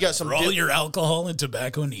we got some. For all your alcohol and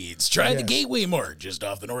tobacco needs, try the Yes. Gateway Mart just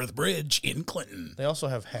off the North Bridge in Clinton. They also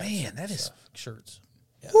have hats. Man, and that is- stuff, shirts.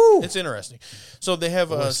 Woo. It's interesting. So they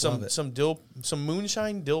have Always love it. some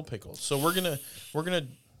moonshine dill pickles. So we're gonna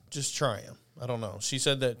just try them. I don't know. She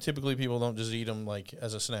said that typically people don't just eat them like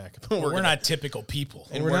as a snack. We're not typical people.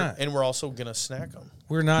 and We're we're not. and we're also gonna snack them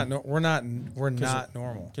We're not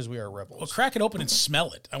normal. because we are rebels. Well, crack it open and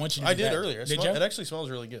smell it. I want you to I do did that. earlier. Did you? It actually smells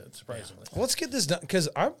really good, surprisingly. Let's get this done because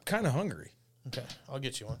I'm kind of hungry. Okay, I'll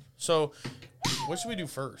get you one. So, what should we do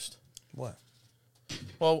first? What?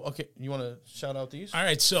 Well, okay, you want to shout out these? All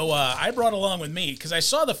right, so I brought along with me because I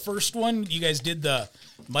saw the first one. You guys did the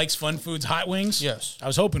Mike's Fun Foods hot wings. Yes. I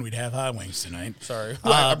was hoping we'd have hot wings tonight. Sorry,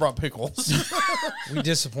 I brought pickles. We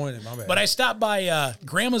disappointed. My bad. But I stopped by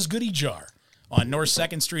Grandma's Goodie Jar on North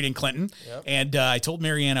 2nd Street in Clinton, and I told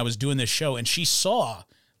Marianne I was doing this show, and she saw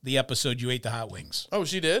the episode you ate the hot wings. Oh,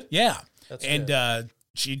 she did? Yeah. That's and good.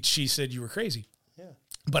 she said you were crazy. Yeah.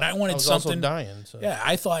 But I wanted I was something. also dying. So. Yeah,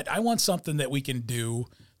 I thought I want something that we can do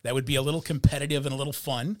that would be a little competitive and a little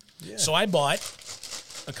fun. Yeah. So I bought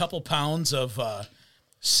a couple pounds of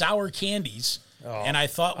sour candies, and I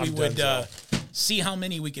thought we would see how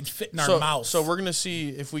many we could fit in our mouth. So we're gonna see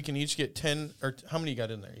if we can each get 10 or how many you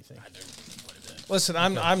got in there. You think? Listen,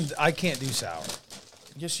 I can't do sour.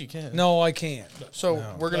 Yes, you can. No, I can't. So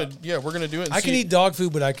we're gonna do it. And I can eat dog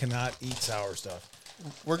food, but I cannot eat sour stuff.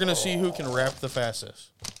 We're gonna see who can rap the fastest.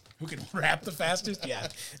 Who can rap the fastest? Yeah.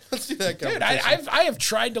 Let's do that. Dude, I have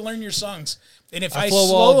tried to learn your songs, and if I flow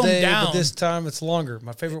slow all them day, down, but this time it's longer.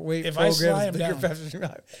 My favorite weight If I program slow is him bigger, down.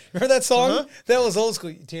 faster. Remember that song? That was old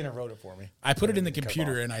school. Tanner wrote it for me. I put it in the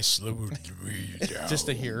computer and I slowed it down. Just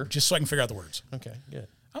to hear. Just so I can figure out the words. Okay, good.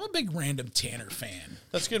 I'm a big Random Tanner fan.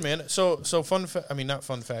 That's good, man. So not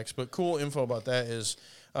fun facts, but cool info about that is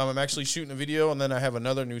I'm actually shooting a video, and then I have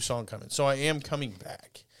another new song coming. So I am coming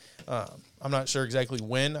back. I'm not sure exactly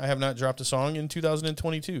when. I have not dropped a song in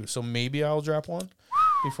 2022, so maybe I'll drop one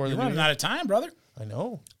before the You're new running year. out of time, brother. I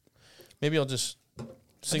know. Maybe I'll just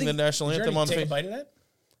sing the think- national Did you anthem already on take a Facebook. bite of that?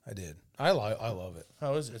 I did. I love it.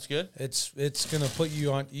 How is it? It's good? It's gonna put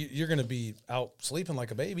you on. You're gonna be out sleeping like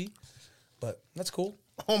a baby, but that's cool.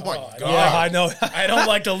 Oh, my God. Yeah, I know. I don't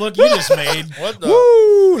like the look you just made. What the?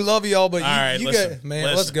 Woo! Love y'all, but All right, you listen, got man.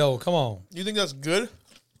 listen. Let's go. Come on. You think that's good?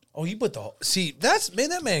 Oh, you put the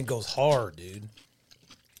that man goes hard, dude.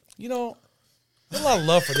 You know, there's a lot of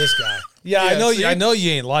love for this guy. Yeah, Yeah, see? I know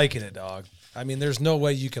you ain't liking it, dog. I mean, there's no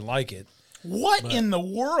way you can like it. What in the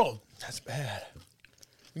world? That's bad.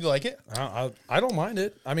 You like it? I don't mind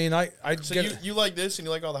it. I mean, I So get you like this and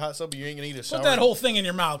you like all the hot stuff, but you ain't going to eat a sour. Put that whole thing in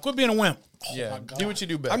your mouth. Quit being a wimp. Yeah, do what you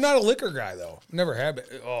do best. I'm not a liquor guy though. Never have been.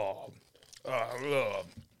 Oh, I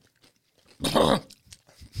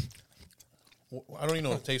don't even know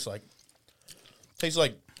what it tastes like. Tastes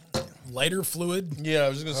like, Lighter fluid. yeah, I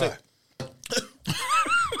was just going to say.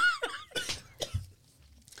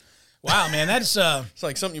 Wow, man, that's It's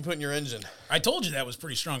like something you put in your engine. I told you that was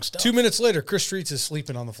pretty strong stuff. 2 minutes later, Chris Streets is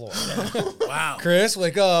sleeping on the floor. Wow. Chris,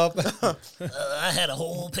 wake up. I had a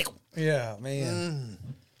whole pickle. Yeah, man.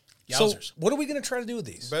 Yowzers. So, what are we gonna try to do with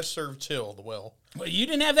these? Best served chilled. Well, Well, you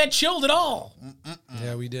didn't have that chilled at all.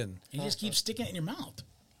 Yeah, we didn't. You just keep sticking it in your mouth.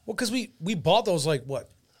 Well, because we bought those like what,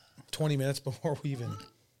 20 minutes before we even.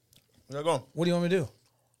 now go on. What do you want me to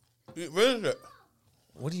do? Finish it.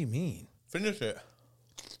 What do you mean? Finish it.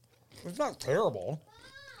 It's not terrible.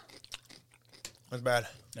 That's bad.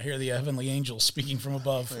 I hear the heavenly angels speaking from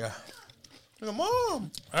above. Yeah. Like, Mom.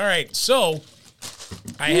 All right, so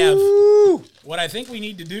I have Woo! what I think we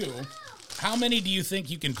need to do. How many do you think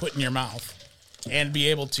you can put in your mouth and be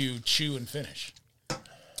able to chew and finish?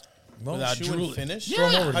 Without Chew and drooling. finish? Yeah. Throw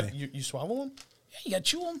 'em over to How- me. you swallow them? Yeah, you got to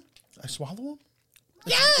chew them. I swallow them?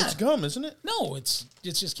 Yeah. It's gum, isn't it? No, it's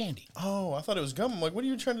just candy. Oh, I thought it was gum. I'm like, what are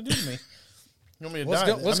you trying to do to me? You want me to Let's die?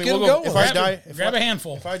 go- let's I mean, get we'll it go, going. If I Grab- die, grab a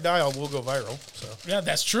handful. If I die, we'll go viral. So Yeah,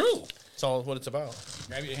 that's true. that's all what it's about.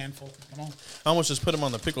 Grab you a handful. Come on. I almost just put them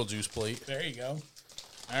on the pickle juice plate. There you go.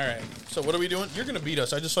 All right. So what are we doing? You're gonna beat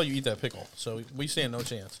us. I just saw you eat that pickle, so we stand no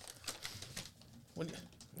chance. What do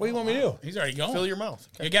you want me to do? He's already going. Fill your mouth.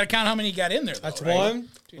 Okay. You got to count how many you got in there. Though, That's right? 1,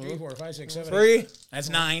 2, 3, 4, 5, 6, 7, 3, 8. That's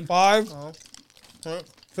 9. 5, All right.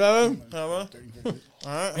 7. All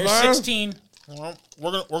right. Here's Nine. 16. Well,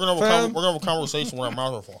 we're gonna have a conversation where our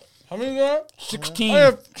mouths are full. How many you got? 16. I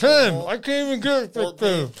have 10. I can't even get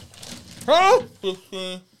 15. Huh?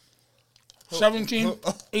 15. 17.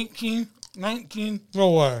 18. 19.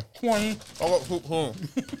 No way. 20. Oh,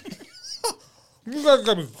 You guys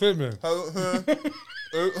gotta be kidding me.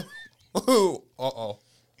 uh-oh. Oh.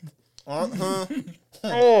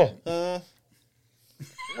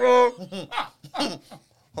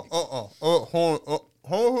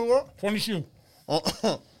 Hold on. 22.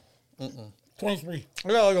 23. I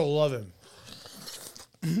got like 11.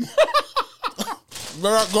 They're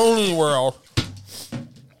not going anywhere else.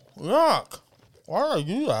 Yuck. Why did I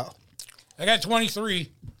do that? I got 23.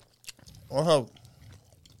 I have.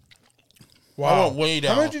 Wow. I went way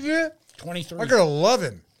down. How much did you get? 23. I got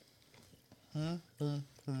 11.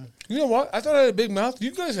 You know what? I thought I had a big mouth.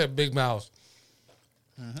 You guys have big mouths.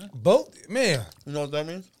 Both, man. You know what that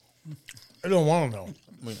means? I don't want to know.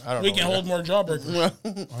 I mean, I don't We know. can hold more jawbreakers.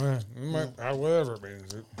 Whatever it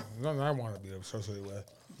means. Nothing I want to be associated with.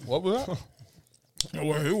 What was that?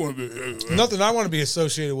 Nothing I want to be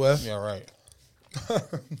associated with. Yeah, right.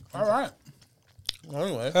 All right.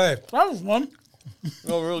 Anyway, Hey, That was fun.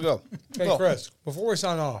 no, really go. hey, Go. Chris. Before we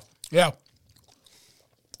sign off, Yeah.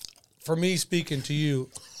 for me speaking to you,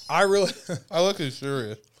 I really I look as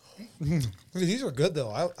serious. these are good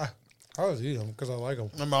though. I always eat them because I like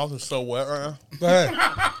them. My mouth is so wet right now. But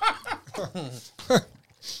hey,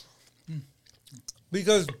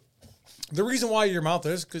 because the reason why your mouth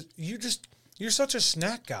is because you're such a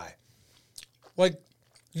snack guy. Like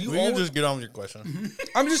you We can always, just get on with your question.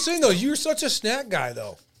 I'm just saying though, you're such a snack guy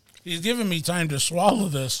though. He's giving me time to swallow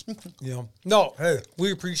this. You know, no, hey,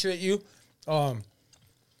 we appreciate you,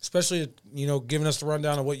 especially giving us the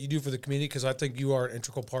rundown of what you do for the community because I think you are an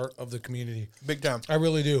integral part of the community. Big time. I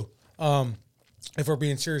really do. If we're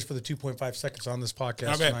being serious for the 2.5 seconds on this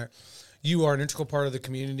podcast Okay. tonight, you are an integral part of the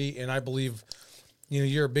community, and I believe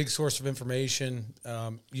you're a big source of information.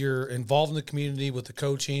 You're involved in the community with the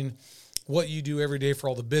coaching, what you do every day for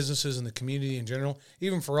all the businesses in the community in general,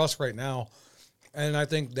 even for us right now. And I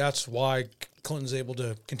think that's why Clinton's able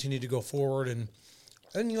to continue to go forward and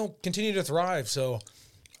continue to thrive. So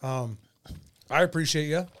I appreciate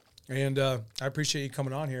you, and I appreciate you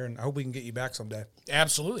coming on here, and I hope we can get you back someday.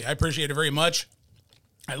 Absolutely. I appreciate it very much.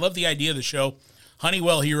 I love the idea of the show.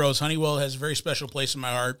 Honeywell Heroes. Honeywell has a very special place in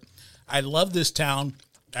my heart. I love this town.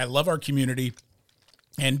 I love our community.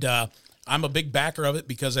 And I'm a big backer of it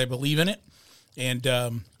because I believe in it.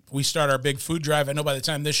 And we start our big food drive. I know by the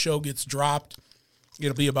time this show gets dropped,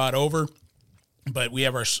 it'll be about over. But we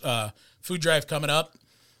have our food drive coming up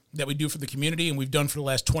that we do for the community, and we've done for the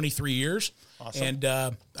last 23 years. Awesome. And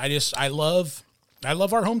I love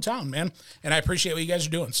our hometown, man, and I appreciate what you guys are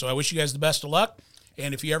doing. So I wish you guys the best of luck.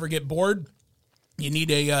 And if you ever get bored, you need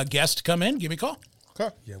a guest to come in, give me a call. Okay.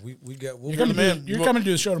 Yeah, we'll You're coming to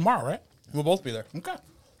do the show tomorrow, right? We'll both be there. Okay.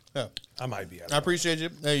 Yeah. I might be. I appreciate you.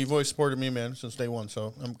 Hey, you've always supported me, man, since day one.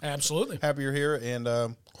 So I'm Absolutely. happy you're here. And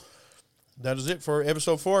that is it for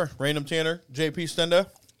episode 4. Random Tanner, JP Stenda.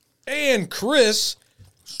 And Chris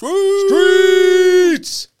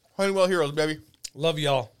Streets. Honeywell Heroes, baby. Love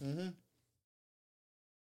y'all. Mm-hmm.